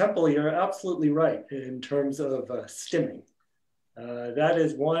 So Temple, you're absolutely right in terms of stimming. That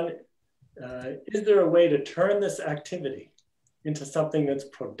is one. Is there a way to turn this activity into something that's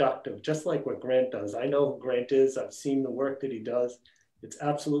productive, just like what Grant does? I know who Grant is. I've seen the work that he does. It's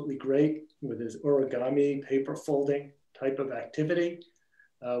absolutely great with his origami, paper folding type of activity.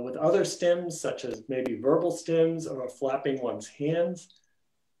 With other stems, such as maybe verbal stems or flapping one's hands,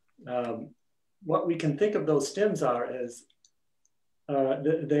 what we can think of those stems are as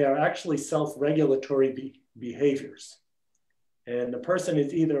they are actually self-regulatory behaviors. And the person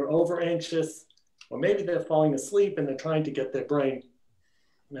is either over anxious, or maybe they're falling asleep and they're trying to get their brain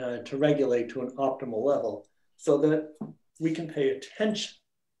to regulate to an optimal level so that we can pay attention.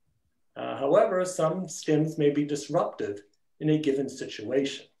 However, some stims may be disruptive in a given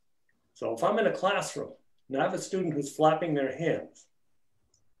situation. So if I'm in a classroom and I have a student who's flapping their hands,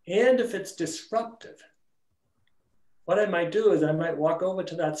 and if it's disruptive, what I might do is I might walk over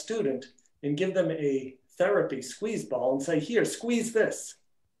to that student and give them a therapy squeeze ball and say, here, squeeze this.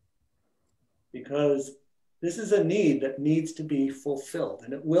 Because this is a need that needs to be fulfilled,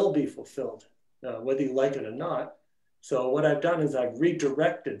 and it will be fulfilled, whether you like it or not. So what I've done is I've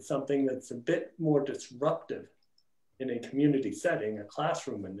redirected something that's a bit more disruptive in a community setting, a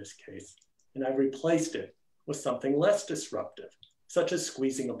classroom in this case, and I've replaced it with something less disruptive, such as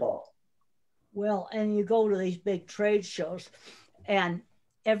squeezing a ball. Well, and you go to these big trade shows, and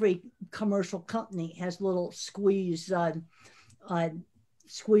every commercial company has little squeeze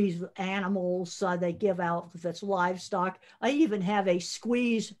animals they give out that's livestock. I even have a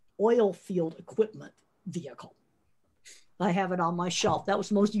squeeze oil field equipment vehicle. I have it on my shelf. That was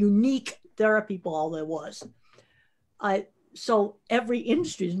the most unique therapy ball there was. So every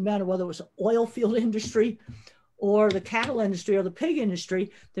industry, doesn't matter whether it was the oil field industry or the cattle industry or the pig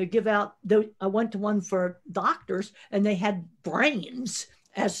industry, they give out, I went to one for doctors and they had brains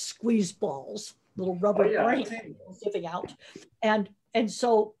as squeeze balls, little rubber brains giving out. And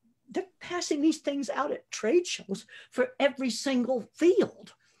so they're passing these things out at trade shows for every single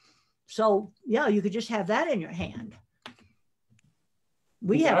field. So yeah, you could just have that in your hand.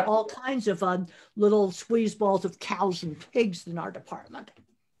 We have all kinds of little squeeze balls of cows and pigs in our department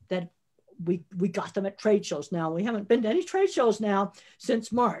that we got them at trade shows now. We haven't been to any trade shows now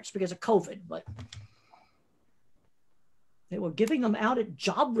since March because of COVID, but they were giving them out at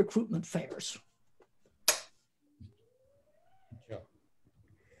job recruitment fairs. Sure.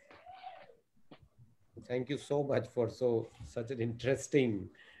 Thank you so much for such an interesting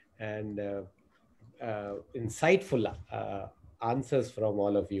and insightful answers from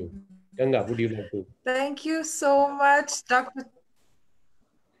all of you. Ganga, would you like to? Thank you so much, Dr.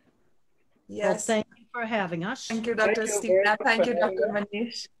 Yes. Well, thank you for having us. Thank you, Dr. Steve. Thank you, Dr.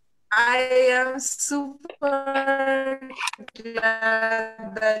 Manish. I am super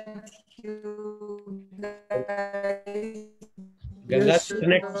glad that you guys Ganga's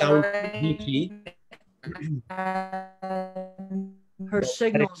internet sounds weakly. Her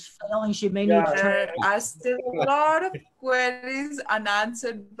signal's failing. She may need to turn. There are still a lot of queries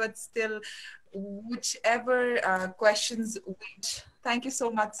unanswered, but still, whichever questions, thank you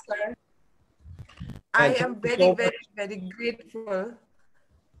so much, sir. I am very, very, very grateful.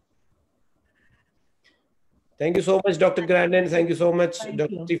 Thank you so much, Dr. Grandin. Thank you so much,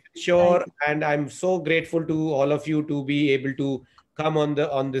 Dr. Stephen Shore. And I'm so grateful to all of you to be able to come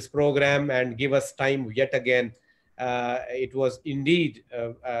on this program and give us time yet again. It was indeed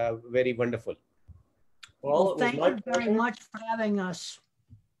very wonderful. Well, thank you very much for having us.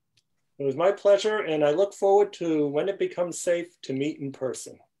 It was my pleasure, and I look forward to when it becomes safe to meet in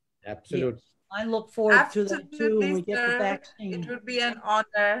person. Absolutely. Yes, I look forward to that too when we get the vaccine. It would be an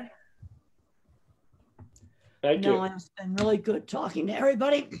honor. Thank you. It's been really good talking to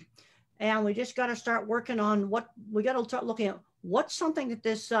everybody. And we just got to start working on we got to start looking at what's something that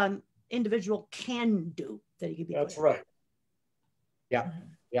this individual can do that he could be. That's right. Yeah.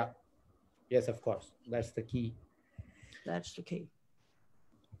 Yeah. Yes, of course. That's the key. That's the key.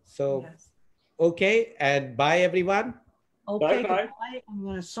 So, okay. And bye, everyone. Okay. Bye. I'm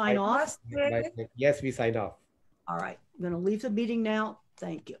going to sign off. Bye. Yes, we sign off. All right. I'm going to leave the meeting now.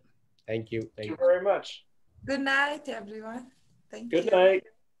 Thank you. Thank you. Thank you very much. Good night, everyone. Thank you. Good night.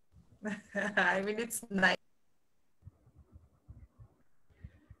 I mean, it's night.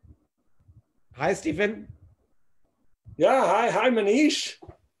 Hi, Stephen. Yeah, hi, Manish.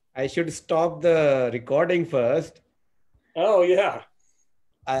 I should stop the recording first. Oh, yeah.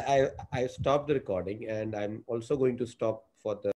 I stopped the recording, and I'm also going to stop for the